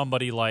for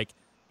somebody like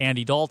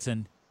Andy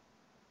Dalton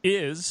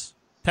is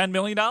 $10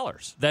 million.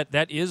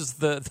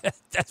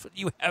 That's what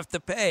you have to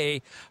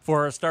pay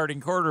for a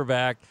starting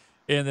quarterback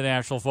in the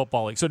National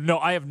Football League. So no,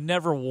 I have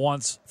never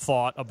once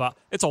thought about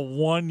it's a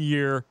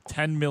 1-year,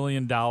 $10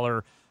 million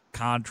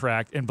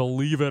contract, and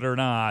believe it or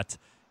not,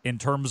 in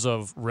terms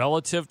of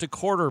relative to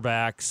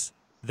quarterbacks,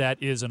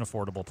 that is an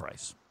affordable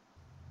price.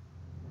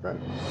 Right.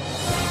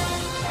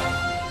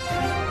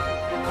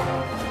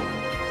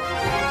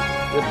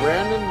 Did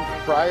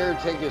Brandon Fryer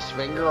take his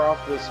finger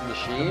off this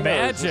machine?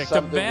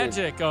 The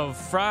magic of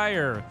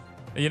Fryer.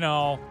 You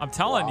know, I'm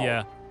telling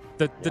you,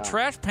 the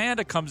Trash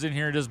Panda comes in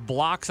here and just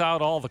blocks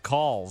out all the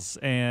calls.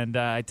 And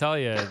I tell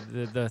you,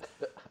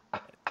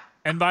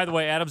 and by the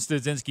way, Adam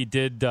Stadzinski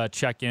did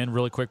check in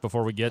really quick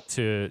before we get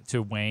to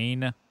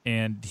Wayne.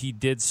 And he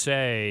did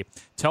say,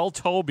 tell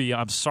Toby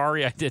I'm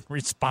sorry I didn't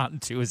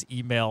respond to his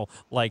email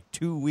like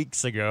 2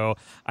 weeks ago.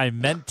 I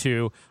meant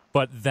to,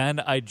 but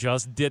then I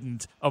just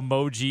didn't.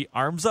 Emoji,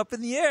 arms up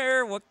in the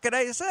air. What can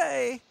I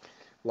say?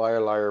 Liar,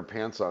 liar,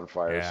 pants on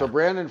fire. Yeah. So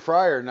Brandon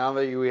Fryer, now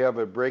that we have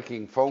a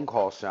breaking phone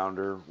call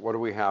sounder, what do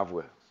we have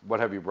what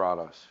have you brought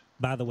us?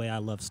 By the way, I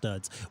love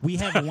studs. We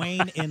have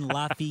Wayne in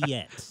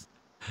Lafayette.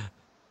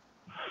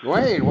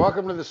 Wayne,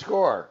 welcome to the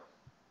Score.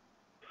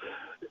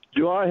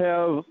 Do I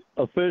have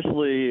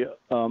officially,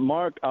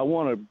 Mark, I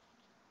want a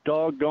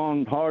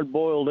doggone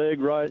hard-boiled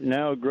egg right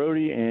now,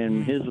 Grody,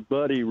 and his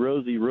buddy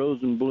Rosie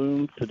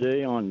Rosenblum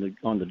today on the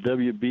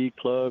WB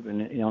Club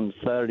and on the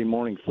Saturday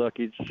morning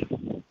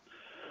suckage.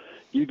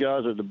 You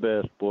guys are the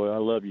best, boy. I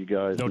love you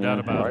guys. No doubt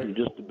about it.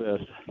 You're just the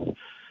best.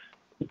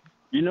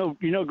 You know,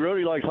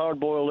 Grody likes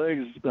hard-boiled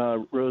eggs,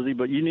 Rosie,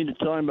 but you need to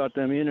tell him about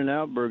them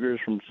In-N-Out burgers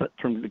from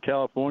the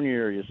California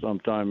area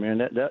sometime,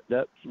 man.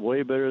 That's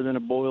way better than a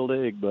boiled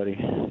egg, buddy.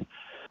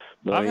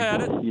 I've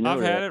had it.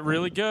 I've had it.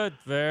 Really good.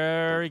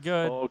 Very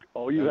good.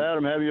 Oh, you've had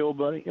them, have you, old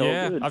buddy?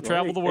 Yeah, good. I've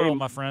traveled the world,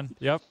 my friend.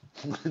 Yep.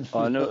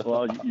 I know.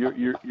 Well,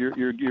 you're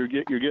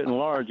getting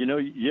large. You know,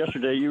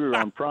 yesterday you were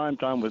on prime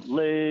time with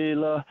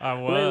Layla. I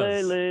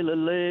was.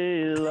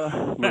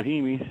 Layla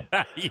Mahimi.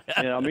 Yes.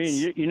 Yeah, I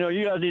mean, you know,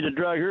 you guys need to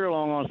drag her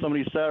along on some of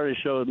these Saturday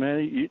shows,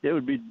 man. It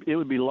would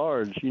be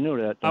large. You know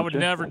that. I would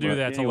never do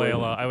that to anyway.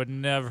 Layla. I would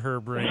never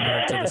bring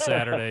her to the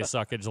Saturday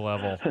suckage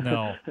level.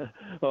 No.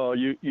 Oh,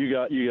 you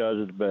guys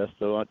are the best.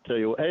 So I tell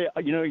you, hey,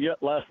 you know,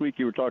 last week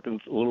you were talking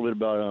a little bit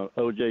about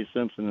O.J.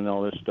 Simpson and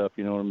all this stuff.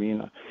 You know what I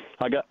mean?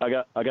 I got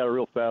a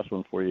real fast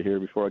one for you here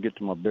before I get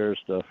to my Bears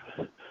stuff.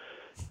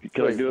 We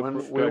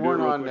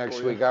weren't on next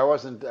week. We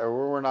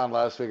weren't on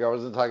last week. I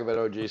wasn't talking about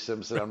O.J.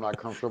 Simpson. I'm not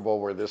comfortable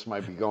where this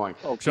might be going.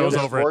 Show's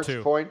over at 2.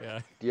 Sports point? Yeah.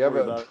 Do you have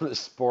a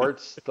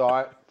sports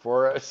thought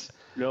for us?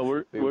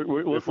 No,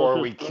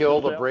 before we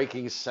kill the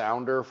breaking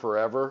sounder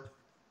forever.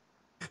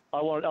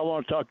 I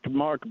want to talk to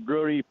Mark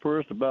Grody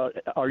first about,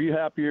 are you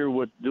happier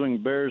with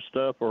doing Bears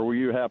stuff or were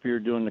you happier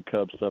doing the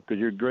Cubs stuff?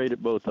 Because you're great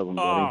at both of them,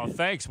 buddy. Oh,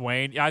 thanks,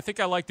 Wayne. Yeah, I think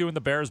I like doing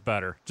the Bears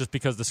better just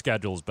because the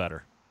schedule is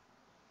better.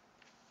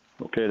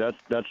 Okay, that's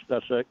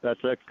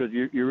because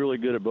you're really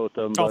good at both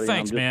of them, buddy. Oh,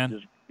 thanks,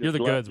 man. You're the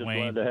goods,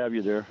 Wayne. Glad to have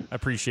you there. I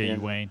appreciate you,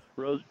 Wayne.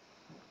 Rose,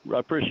 I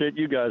appreciate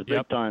you guys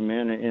big time,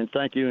 man, and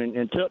thank you.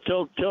 And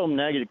tell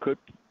Nagy to quit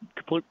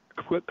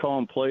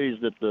calling plays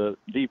that the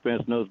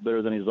defense knows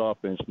better than his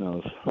offense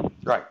knows.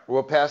 Right.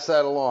 We'll pass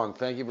that along.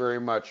 Thank you very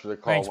much for the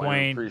call. Thanks,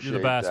 Wayne. You're the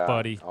best,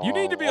 buddy. You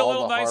need to be a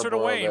little nicer to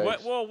Wayne.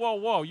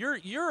 Whoa.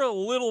 You're a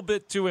little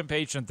bit too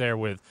impatient there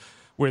with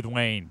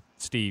Wayne,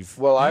 Steve.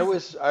 Well, I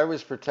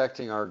was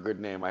protecting our good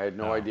name. I had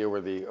no idea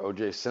where the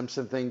O.J.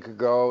 Simpson thing could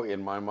go.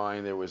 In my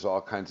mind, there was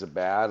all kinds of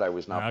bad. I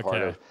was not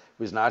part of.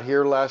 Was not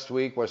here last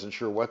week. Wasn't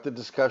sure what the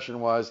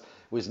discussion was.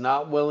 Was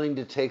not willing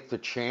to take the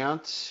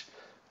chance.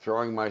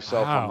 Throwing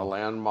myself on the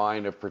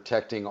landmine of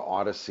protecting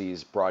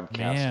Odyssey's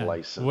broadcast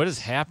license. What has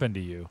happened to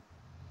you?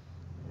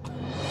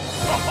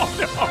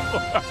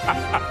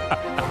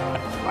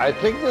 I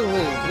think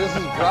this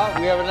is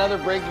probably. We have another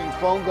breaking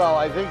phone call.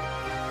 I think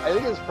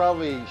it's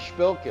probably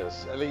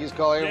Spilkus. I think he's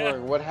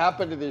calling. What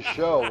happened to this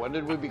show? When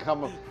did we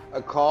become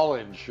a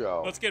call-in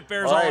show? Let's get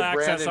Bears All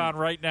Access on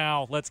right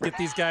now. Let's get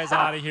these guys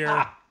out of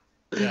here.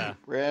 Yeah.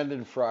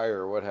 Brandon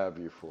Fryer, what have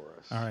you for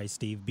us? All right,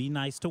 Steve, be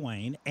nice to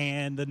Wayne.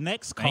 And the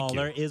next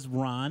caller is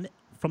Ron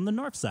from the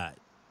North Side.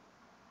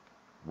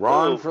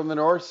 Ron from the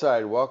North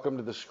Side, welcome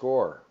to the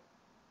Score.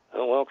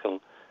 Oh, welcome.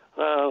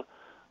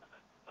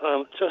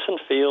 Justin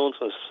Fields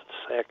was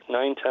sacked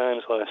 9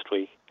 times last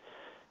week.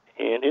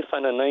 And if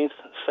on the 9th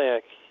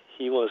sack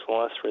he was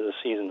lost for the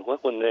season,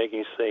 what would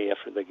Nagy say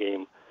after the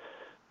game?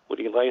 Would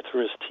he lie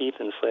through his teeth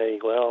and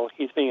say, well,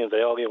 he's being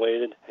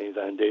evaluated and he's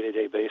on a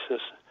day-to-day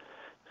basis?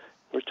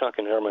 We're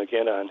talking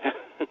Armageddon.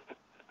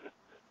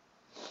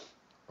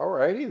 All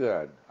righty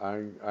then.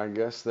 I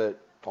guess that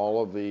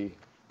all of the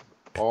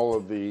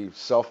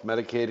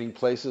self-medicating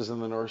places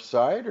in the North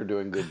Side are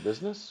doing good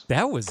business.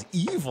 That was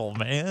evil,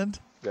 man.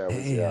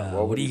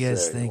 What do you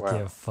guys think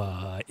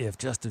if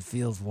Justin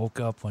Fields woke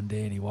up one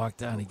day and he walked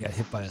down and he got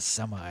hit by a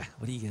semi?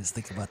 What do you guys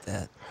think about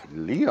that?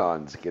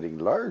 Leon's getting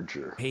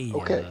larger. Hey,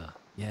 okay.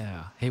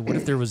 Hey, what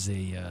if there was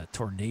a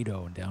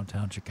tornado in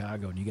downtown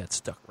Chicago and you got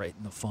stuck right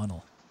in the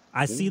funnel?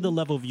 I see the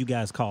level of you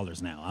guys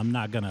callers now. I'm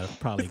not going to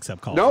probably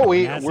accept calls. No,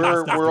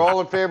 we're all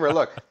in favor.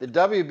 Look, the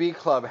WB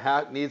Club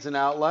needs an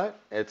outlet.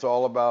 It's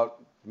all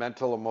about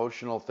mental,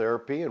 emotional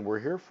therapy, and we're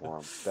here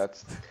for them.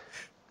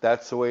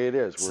 That's the way it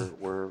is.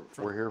 We're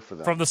here for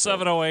them. From the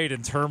 708,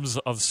 in terms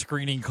of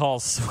screening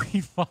calls,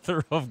 sweet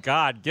mother of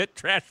God, get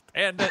Trash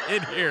Panda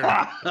in here.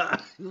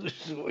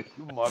 Sweet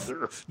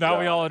mother of now God.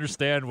 we all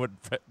understand what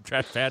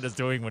Trash Panda's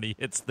doing when he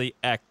hits the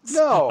X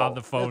on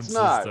the phone it's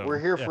not. system. We're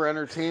here for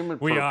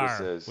entertainment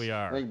purposes. We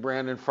are. I think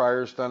Brandon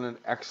Fryer's done an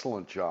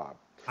excellent job.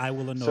 I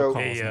will annoy calls.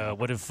 Hey,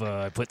 what if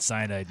I put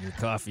cyanide in your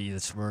coffee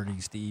this morning,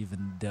 Steve,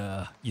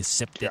 and you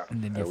sipped it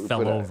and then you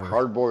fell over? A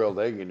hard-boiled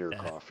egg in your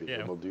coffee,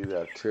 and we'll do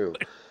that too.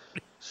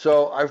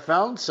 So I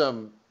found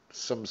some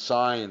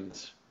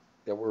signs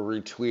that were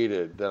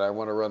retweeted that I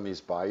want to run these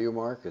by you,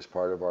 Mark, as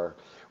part of our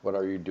What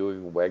Are You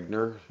Doing,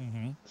 Wegner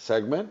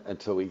segment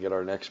until we get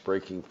our next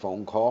breaking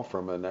phone call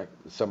from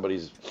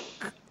somebody's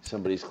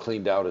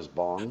cleaned out his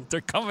bong. They're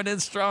coming in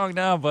strong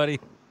now, buddy.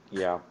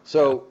 Yeah.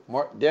 So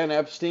Dan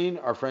Epstein,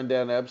 our friend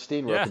Dan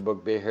Epstein, wrote the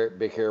book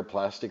Big Hair,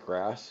 Plastic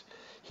Grass.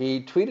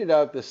 He tweeted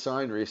out this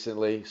sign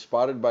recently,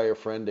 spotted by a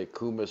friend at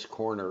Kuma's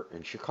Corner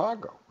in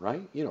Chicago,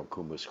 right? You know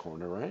Kuma's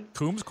Corner, right?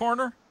 Coombs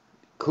Corner?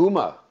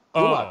 Kuma,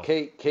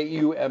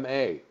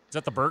 K-U-M-A. Is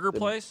that the burger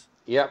place?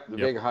 Yep, the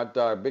big hot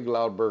dog, big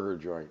loud burger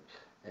joint.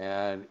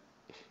 And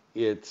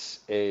it's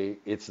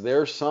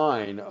their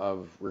sign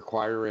of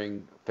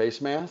requiring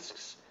face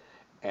masks.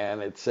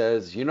 And it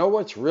says, you know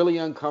what's really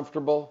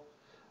uncomfortable?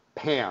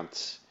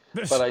 Pants.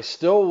 But I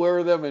still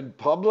wear them in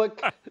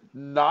public,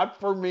 not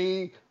for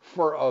me,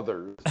 for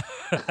others.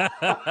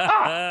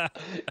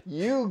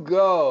 You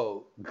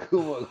go,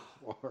 Kuma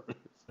Corners.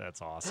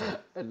 That's awesome.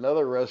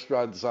 Another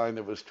restaurant sign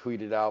that was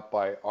tweeted out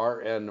by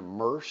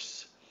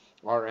RN_Merce,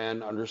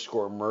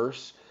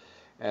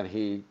 and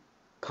he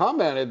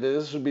commented that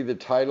this would be the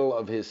title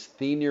of his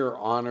senior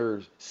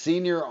honors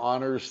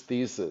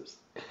thesis.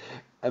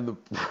 And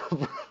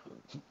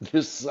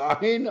the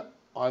sign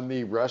on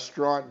the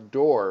restaurant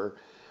door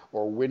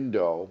or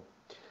window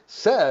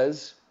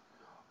says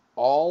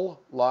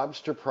all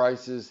lobster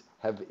prices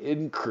have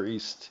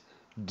increased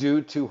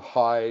due to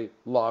high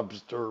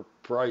lobster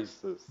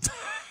prices.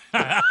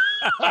 I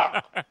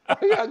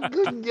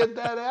couldn't get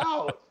that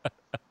out.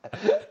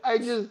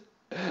 I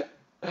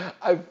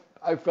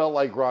felt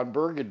like Ron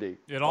Burgundy.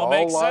 It all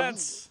makes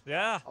sense.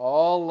 Yeah.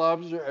 All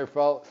lobster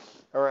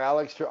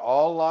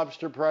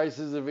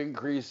prices have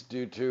increased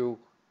due to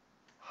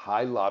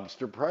high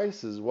lobster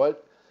prices.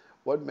 What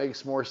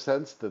makes more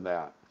sense than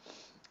that?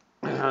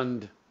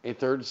 And a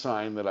third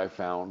sign that I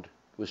found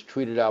was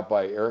tweeted out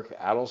by Eric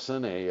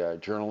Adelson, a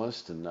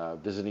journalist and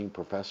visiting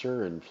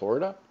professor in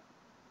Florida.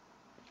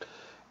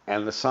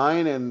 And the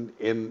sign in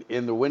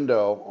the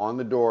window on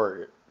the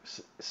door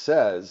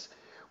says,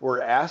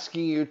 "We're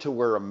asking you to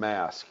wear a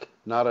mask,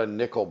 not a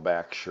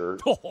Nickelback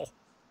shirt."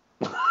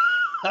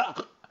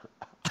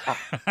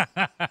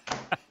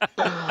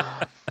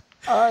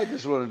 I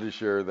just wanted to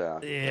share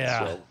that. Yeah,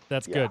 So,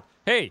 that's yeah. good.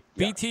 Hey,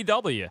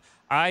 BTW,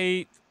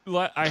 I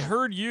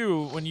heard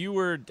you when you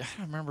were, I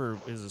don't remember,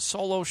 it was a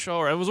solo show,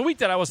 or it was a week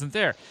that I wasn't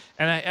there,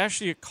 and I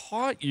actually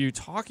caught you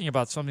talking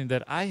about something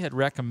that I had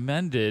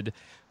recommended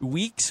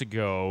weeks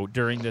ago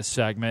during this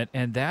segment,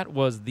 and that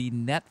was the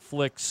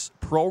Netflix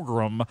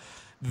program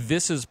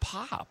This Is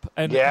Pop.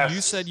 And Yes.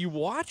 you said you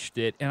watched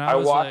it, and I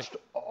was watched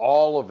like,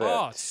 all of it.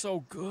 oh, it's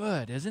so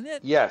good, isn't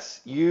it?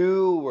 Yes,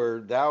 you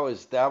were. That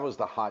was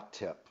the hot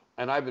tip,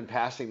 and I've been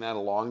passing that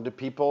along to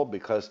people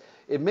because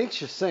it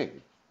makes you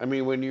sing. I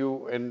mean, when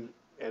you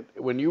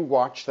when you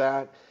watch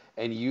that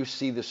and you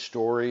see the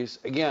stories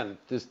again,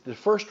 the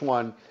first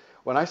one.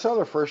 When I saw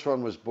the first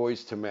one was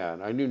Boys to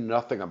Men, I knew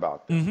nothing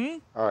about them.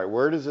 Mm-hmm. All right,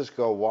 where does this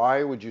go?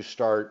 Why would you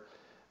start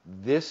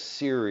this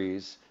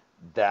series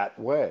that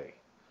way?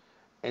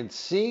 And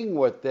seeing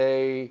what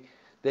they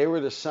were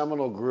the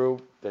seminal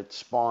group that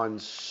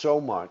spawned so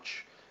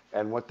much,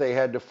 and what they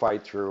had to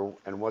fight through,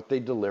 and what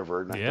they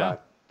delivered. And I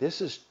thought,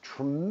 this is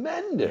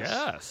tremendous.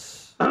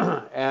 Yes.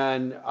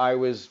 And I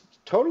was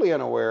totally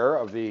unaware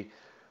of the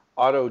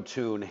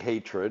auto-tune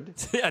hatred.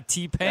 Yeah,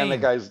 T-Pain. And the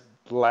guy's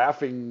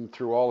laughing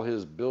through all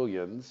his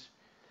billions.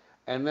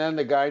 And then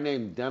the guy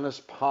named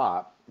Dennis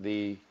Pop,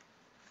 the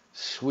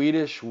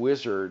Swedish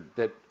wizard,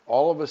 that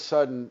all of a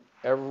sudden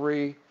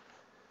every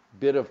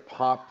bit of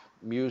pop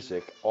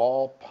music,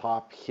 all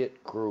pop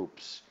hit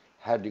groups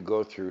had to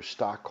go through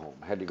Stockholm,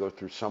 had to go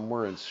through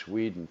somewhere in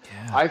Sweden.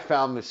 Yeah. I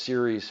found the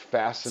series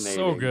fascinating.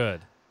 So good.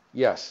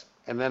 Yes.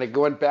 And then it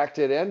went back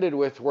to, it ended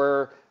with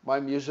where my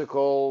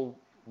musical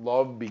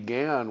love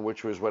began,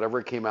 which was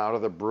whatever came out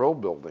of the Brill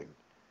Building.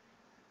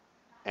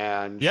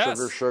 And Yes.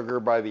 Sugar Sugar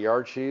by the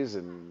Archies,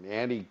 and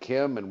Andy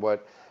Kim,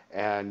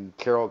 and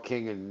Carole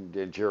King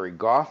and Jerry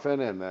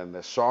Goffin, and then the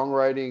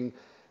songwriting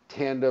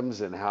tandems,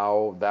 and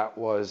how that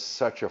was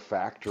such a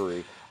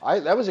factory.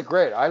 That was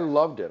I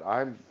loved it.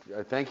 I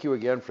thank you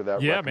again for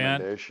that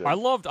recommendation.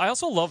 Man. I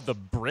also loved the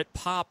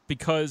Britpop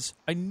because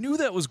I knew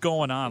that was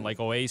going on,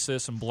 like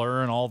Oasis and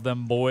Blur and all of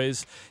them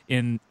boys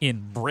in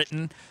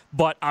Britain,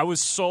 but I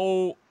was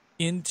so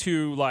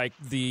into like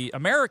the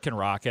American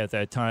rock at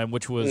that time,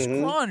 which was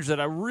grunge, that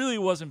I really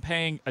wasn't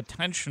paying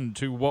attention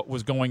to what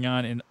was going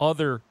on in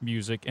other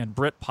music and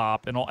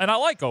Britpop and all. And I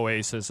like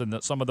Oasis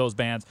and some of those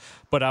bands,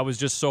 but I was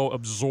just so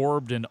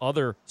absorbed in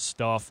other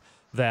stuff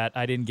that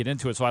I didn't get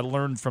into it. So I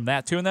learned from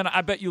that too. And then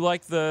I bet you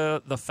like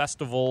the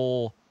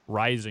Festival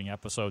Rising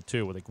episode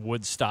too, with like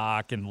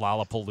Woodstock and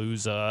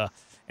Lollapalooza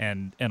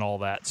and all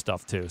that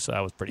stuff too. So that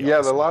was pretty awesome.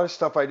 There's a lot of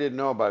stuff I didn't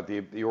know about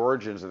the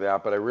origins of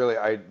that, but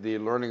the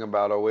learning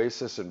about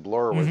Oasis and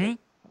Blur was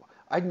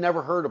I'd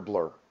never heard of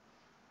Blur.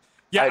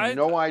 Yeah, I had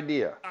no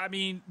idea. I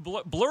mean,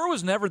 Blur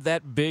was never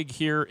that big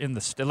here in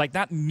the like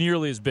not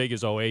nearly as big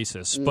as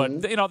Oasis,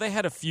 but they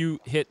had a few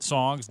hit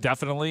songs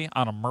definitely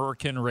on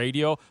American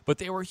radio, but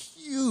they were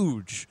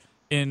huge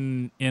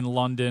in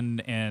London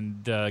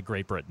and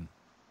Great Britain.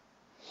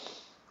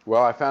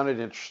 Well, I found it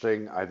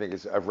interesting. I think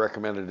I've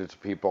recommended it to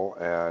people,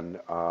 and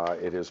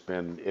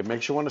it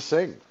makes you want to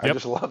sing. Yep. I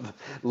just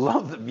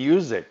love the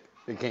music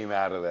that came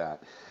out of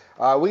that.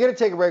 We got to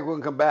take a break. When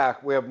we come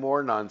back, we have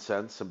more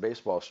nonsense, some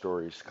baseball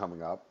stories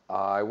coming up.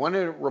 I want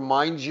to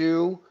remind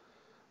you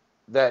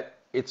that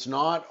it's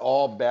not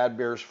all bad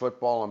Bears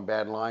football and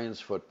bad Lions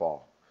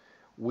football.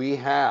 We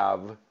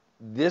have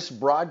this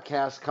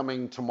broadcast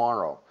coming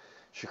tomorrow.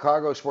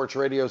 Chicago Sports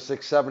Radio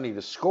 670,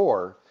 The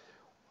Score.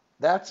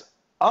 That's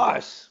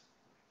us.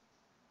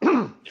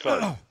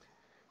 Sorry.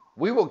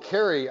 We will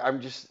carry,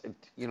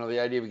 the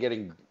idea of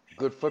getting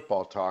good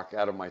football talk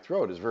out of my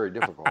throat is very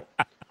difficult.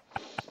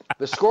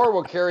 The Score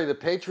will carry the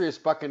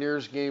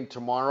Patriots-Buccaneers game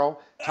tomorrow.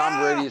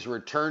 Tom Brady's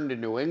return to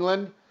New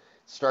England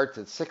starts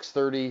at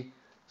 6:30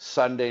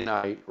 Sunday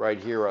night right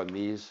here on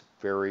these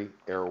very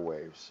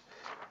airwaves.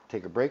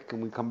 Take a break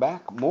and we come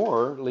back.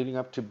 More leading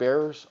up to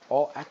Bears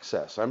All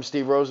Access. I'm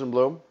Steve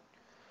Rosenblum.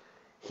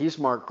 He's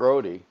Mark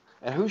Grody.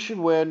 And who should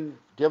win?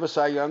 Do you have a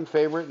Cy Young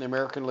favorite in the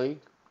American League?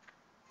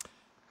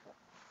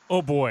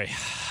 Oh, boy.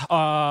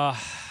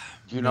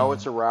 Do you know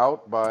it's a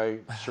rout by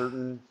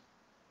certain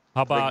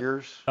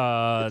figures?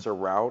 It's a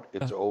rout.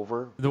 It's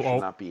over. There should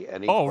not be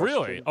any question.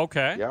 Really?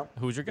 Okay. Yeah.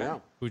 Who's your guy? Yeah.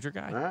 Who's your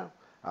guy? Yeah.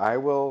 I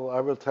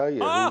will tell you.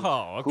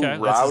 Oh, okay.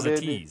 Who routed, this is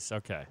a tease.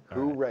 Okay.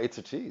 It's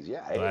a tease.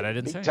 Yeah. Glad I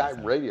didn't say big time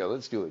anything. radio.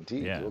 Let's do a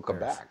tease. Yeah, We'll come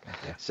of course.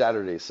 back.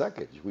 Saturday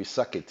Suckage. We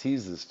suck at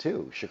teases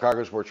too.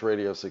 Chicago Sports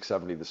Radio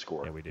 670 The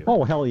Score. Yeah, we do.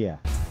 Oh, hell yeah.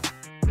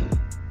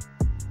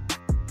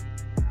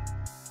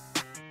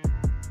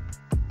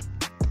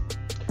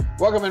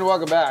 Welcome and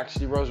welcome back.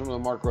 Steve Rosenblum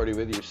and Mark Grody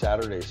with you.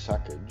 Saturday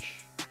Suckage.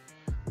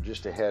 We're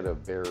just ahead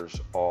of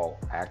Bears All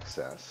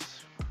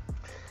Access.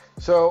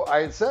 So I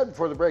had said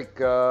before the break,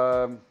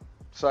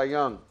 Cy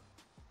Young,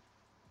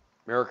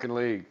 American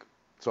League,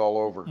 it's all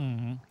over.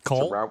 Mm-hmm. It's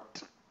Cole? a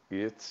rout.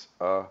 It's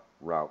a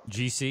rout.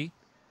 GC?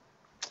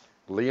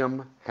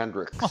 Liam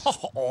Hendricks.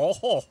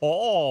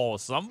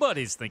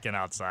 Somebody's thinking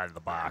outside of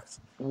the box.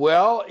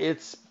 Well,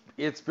 it's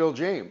Bill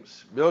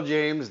James. Bill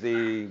James,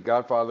 the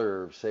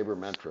godfather of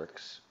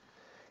sabermetrics.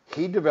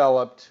 He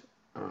developed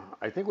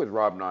I think with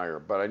Rob Nyer,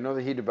 but I know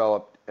that he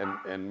developed,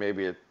 and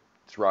maybe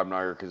it's Rob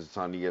Nyer because it's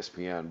on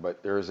ESPN,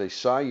 but there is a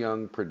Cy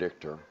Young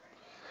predictor.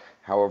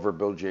 However,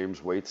 Bill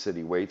James weights it.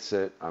 He weights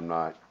it. I'm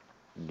not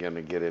going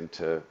to get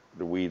into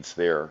the weeds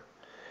there.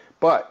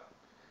 But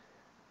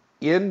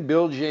in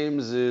Bill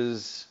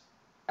James's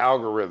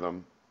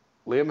algorithm,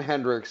 Liam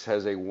Hendriks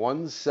has a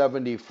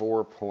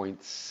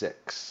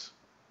 174.6.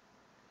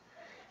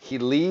 He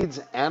leads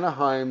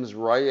Anaheim's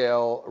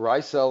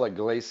Raisel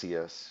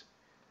Iglesias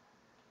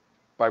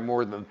by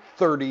more than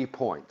 30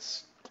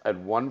 points at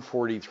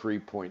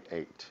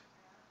 143.8.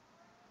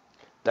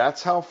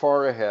 That's how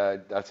far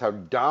ahead, that's how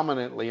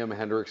dominant Liam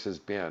Hendriks has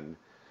been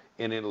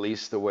in at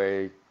least the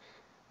way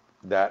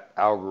that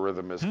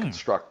algorithm is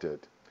constructed.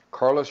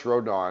 Carlos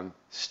Rodon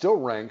still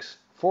ranks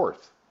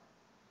 4th.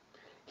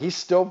 He's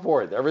still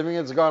 4th. Everything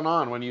that's gone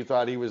on when you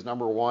thought he was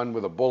number 1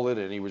 with a bullet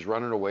and he was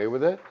running away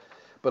with it.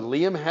 But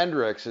Liam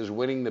Hendriks is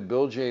winning the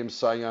Bill James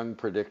Cy Young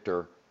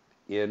predictor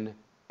in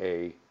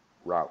a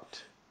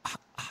rout.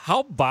 How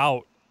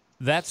about,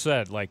 that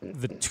said, like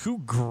the two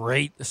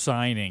great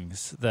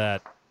signings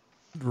that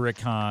Rick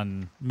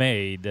Hahn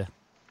made,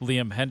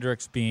 Liam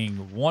Hendriks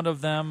being one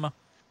of them,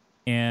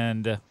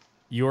 and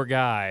your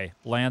guy,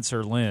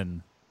 Lancer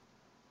Lynn,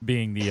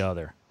 being the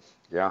other.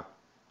 Yeah.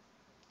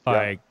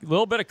 Like, a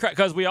little bit of credit,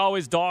 because we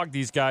always dog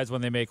these guys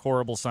when they make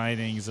horrible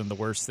signings and the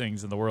worst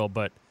things in the world,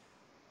 but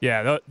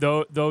yeah,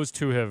 those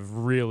two have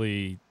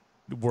really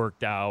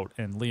worked out,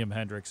 and Liam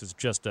Hendriks is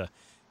just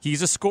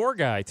he's a score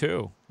guy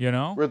too, you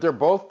know? But they're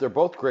both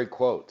great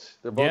quotes.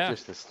 They're both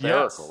just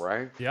hysterical,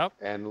 right? Yep.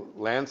 And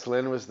Lance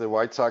Lynn was the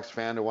White Sox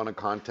fan who won a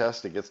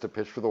contest that gets to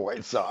pitch for the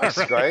White Sox,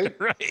 right?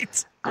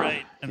 Right.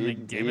 And they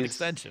gave an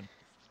extension.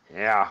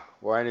 Yeah.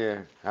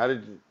 How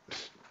did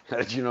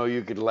you know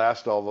you could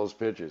last all those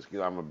pitches? Because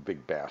I'm a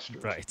big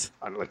bastard. Right.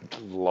 I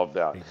love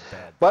that.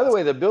 By the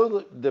way,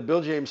 the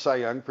Bill James Cy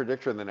Young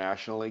predictor in the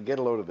National League, get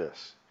a load of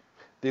this.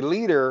 The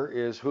leader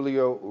is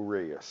Julio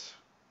Urias.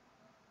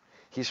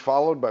 He's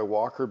followed by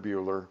Walker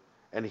Buehler,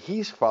 and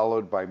he's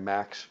followed by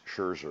Max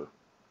Scherzer.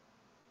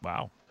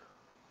 Wow.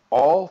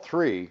 All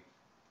 3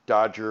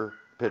 Dodger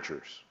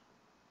pitchers.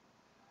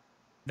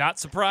 Not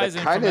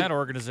surprising from that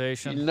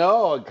organization.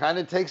 No, it kind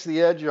of takes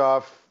the edge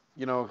off,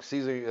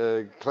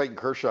 Clayton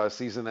Kershaw's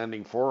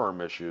season-ending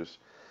forearm issues.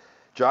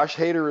 Josh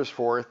Hader is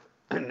 4th,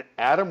 and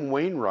Adam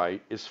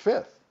Wainwright is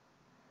 5th.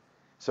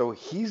 So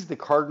he's the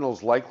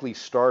Cardinals' likely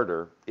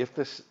starter if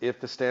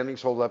the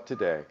standings hold up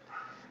today.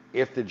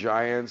 If the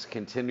Giants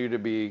continue to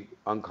be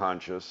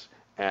unconscious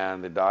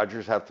and the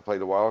Dodgers have to play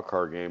the wild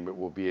card game, it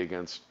will be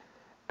against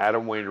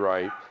Adam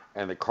Wainwright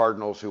and the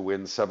Cardinals, who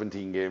win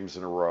 17 games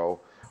in a row,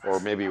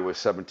 or maybe it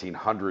was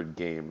 1,700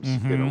 games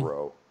in a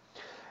row.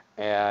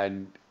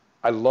 And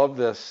I love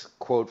this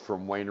quote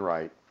from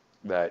Wainwright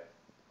that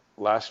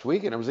last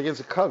week, and it was against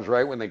the Cubs,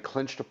 right, when they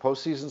clinched a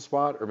postseason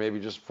spot, or maybe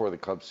just before the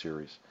Cubs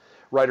series,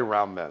 right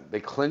around then.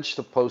 They clinched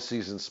the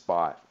postseason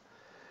spot.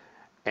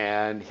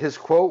 And his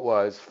quote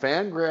was,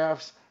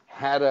 Fangraphs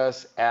had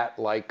us at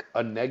like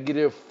a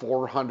negative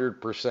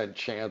 400%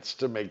 chance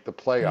to make the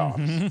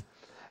playoffs.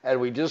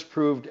 And we just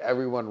proved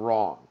everyone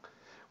wrong.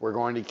 We're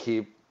going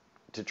to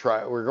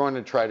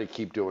try to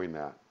keep doing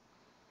that.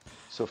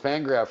 So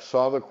Fangraphs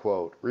saw the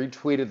quote,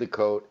 retweeted the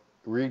quote,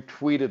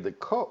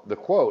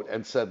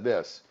 and said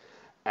this: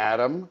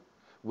 Adam,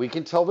 we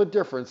can tell the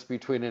difference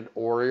between an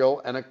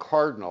Oriole and a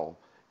Cardinal.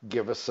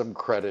 Give us some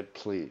credit,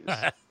 please.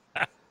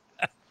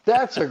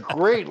 That's a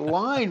great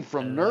line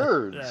from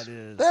Nerds. That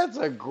is. That's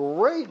a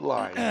great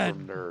line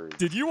from Nerds.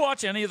 Did you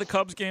watch any of the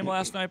Cubs game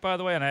last night, by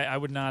the way? And I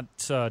would not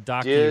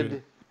dock you.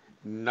 Did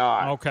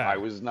not. Okay. I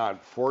was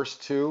not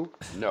forced to.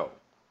 No.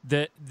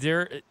 They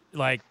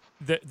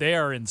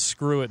are in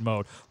screw it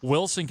mode.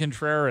 Wilson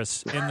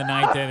Contreras in the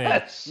 9th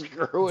inning.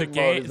 Screw it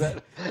mode.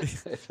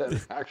 Is that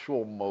an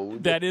actual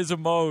mode? That is a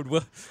mode.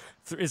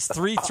 It's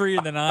 3-3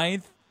 in the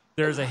 9th.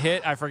 There's a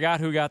hit. I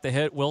forgot who got the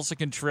hit. Wilson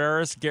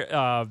Contreras.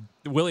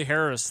 Willie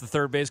Harris, the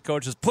third base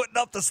coach, is putting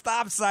up the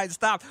stop sign.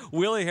 Stop.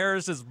 Willie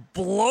Harris just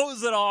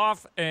blows it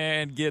off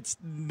and gets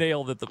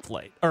nailed at the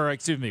plate. Or,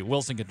 excuse me,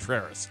 Wilson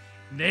Contreras.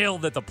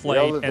 Nailed at the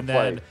plate.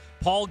 Then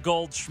Paul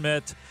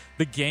Goldschmidt,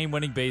 the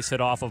game-winning base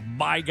hit off of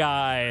my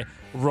guy,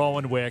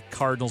 Rowan Wick.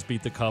 Cardinals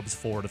beat the Cubs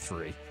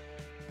 4-3.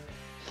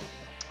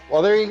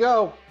 Well, there you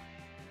go.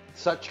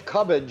 Such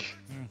cubbage.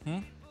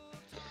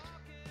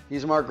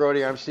 He's Mark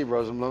Grody. I'm Steve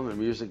Rosenblum, and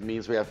music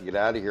means we have to get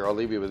out of here. I'll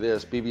leave you with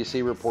this.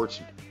 BBC reports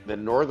that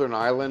Northern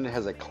Ireland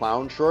has a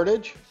clown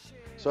shortage.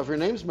 So if your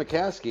name's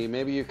McCaskey,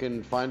 maybe you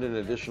can find an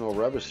additional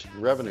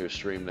revenue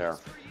stream there.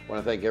 I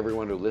want to thank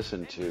everyone who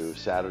listened to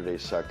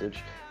Saturday's Suckage.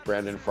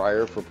 Brandon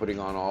Fryer for putting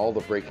on all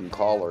the breaking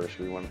callers.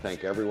 We want to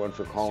thank everyone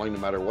for calling, no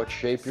matter what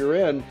shape you're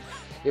in.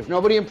 If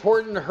nobody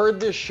important heard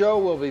this show,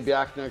 we'll be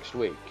back next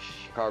week.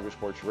 Chicago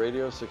Sports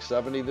Radio,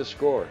 670 The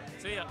Score.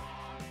 See ya.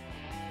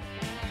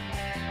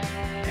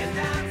 And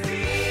I'm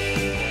feeling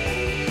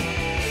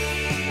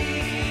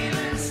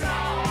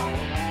strong.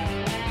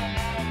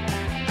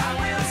 I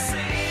will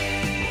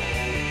sing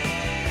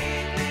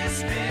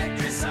this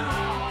victory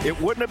song. It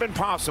wouldn't have been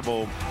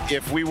possible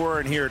if we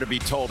weren't here to be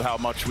told how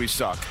much we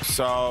suck.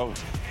 So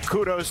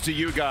kudos to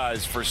you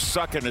guys for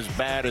sucking as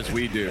bad as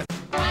we do.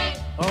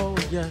 Oh,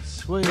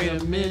 yes. Wait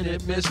a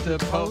minute, Mr.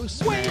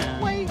 Postman.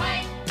 Wait.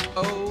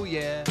 Oh,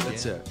 yeah.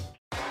 That's it.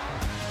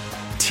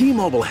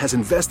 T-Mobile has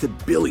invested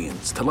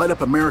billions to light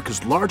up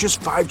America's largest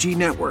 5G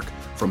network,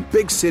 from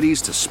big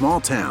cities to small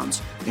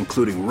towns,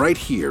 including right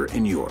here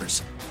in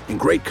yours. And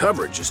great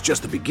coverage is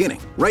just the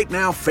beginning. Right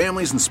now,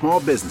 families and small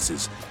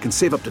businesses can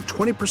save up to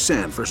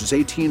 20% versus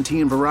AT&T and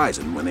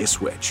Verizon when they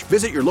switch.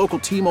 Visit your local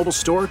T-Mobile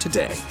store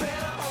today.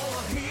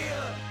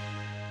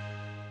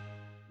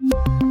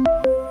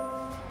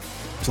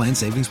 Plan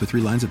savings with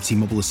 3 lines of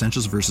T-Mobile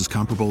Essentials versus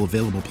comparable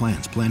available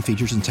plans. Plan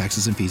features and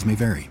taxes and fees may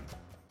vary.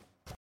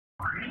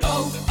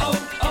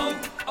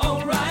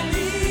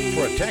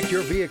 Protect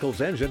your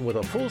vehicle's engine with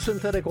a full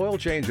synthetic oil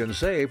change and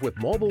save with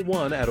Mobil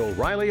 1 at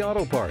O'Reilly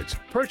Auto Parts.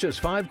 Purchase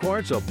 5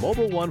 quarts of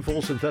Mobil 1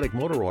 full synthetic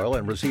motor oil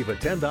and receive a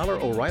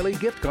 $10 O'Reilly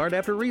gift card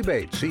after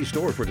rebate. See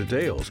store for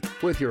details.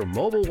 With your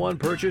Mobil 1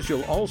 purchase,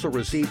 you'll also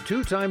receive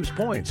 2 times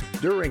points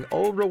during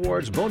O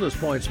Rewards Bonus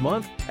Points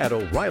Month at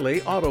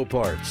O'Reilly Auto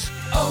Parts.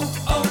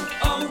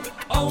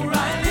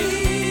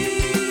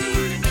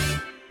 O'Reilly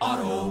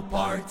Auto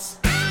Parts.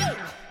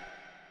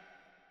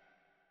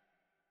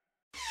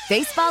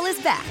 Baseball is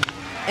back,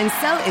 and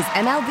so is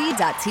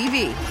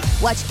MLB.tv.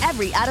 Watch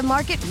every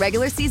out-of-market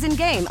regular season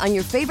game on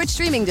your favorite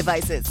streaming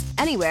devices,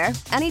 anywhere,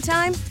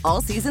 anytime,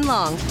 all season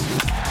long.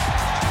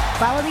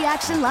 Follow the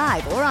action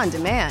live or on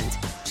demand.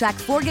 Track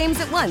 4 games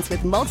at once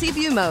with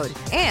multi-view mode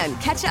and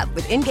catch up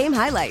with in-game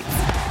highlights.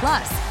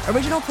 Plus,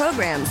 original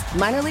programs,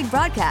 minor league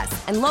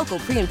broadcasts, and local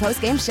pre- and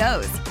post-game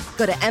shows.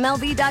 Go to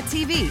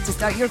MLB.tv to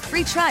start your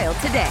free trial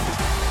today.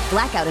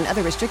 Blackout and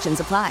other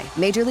restrictions apply.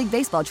 Major League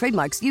Baseball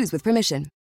trademarks used with permission.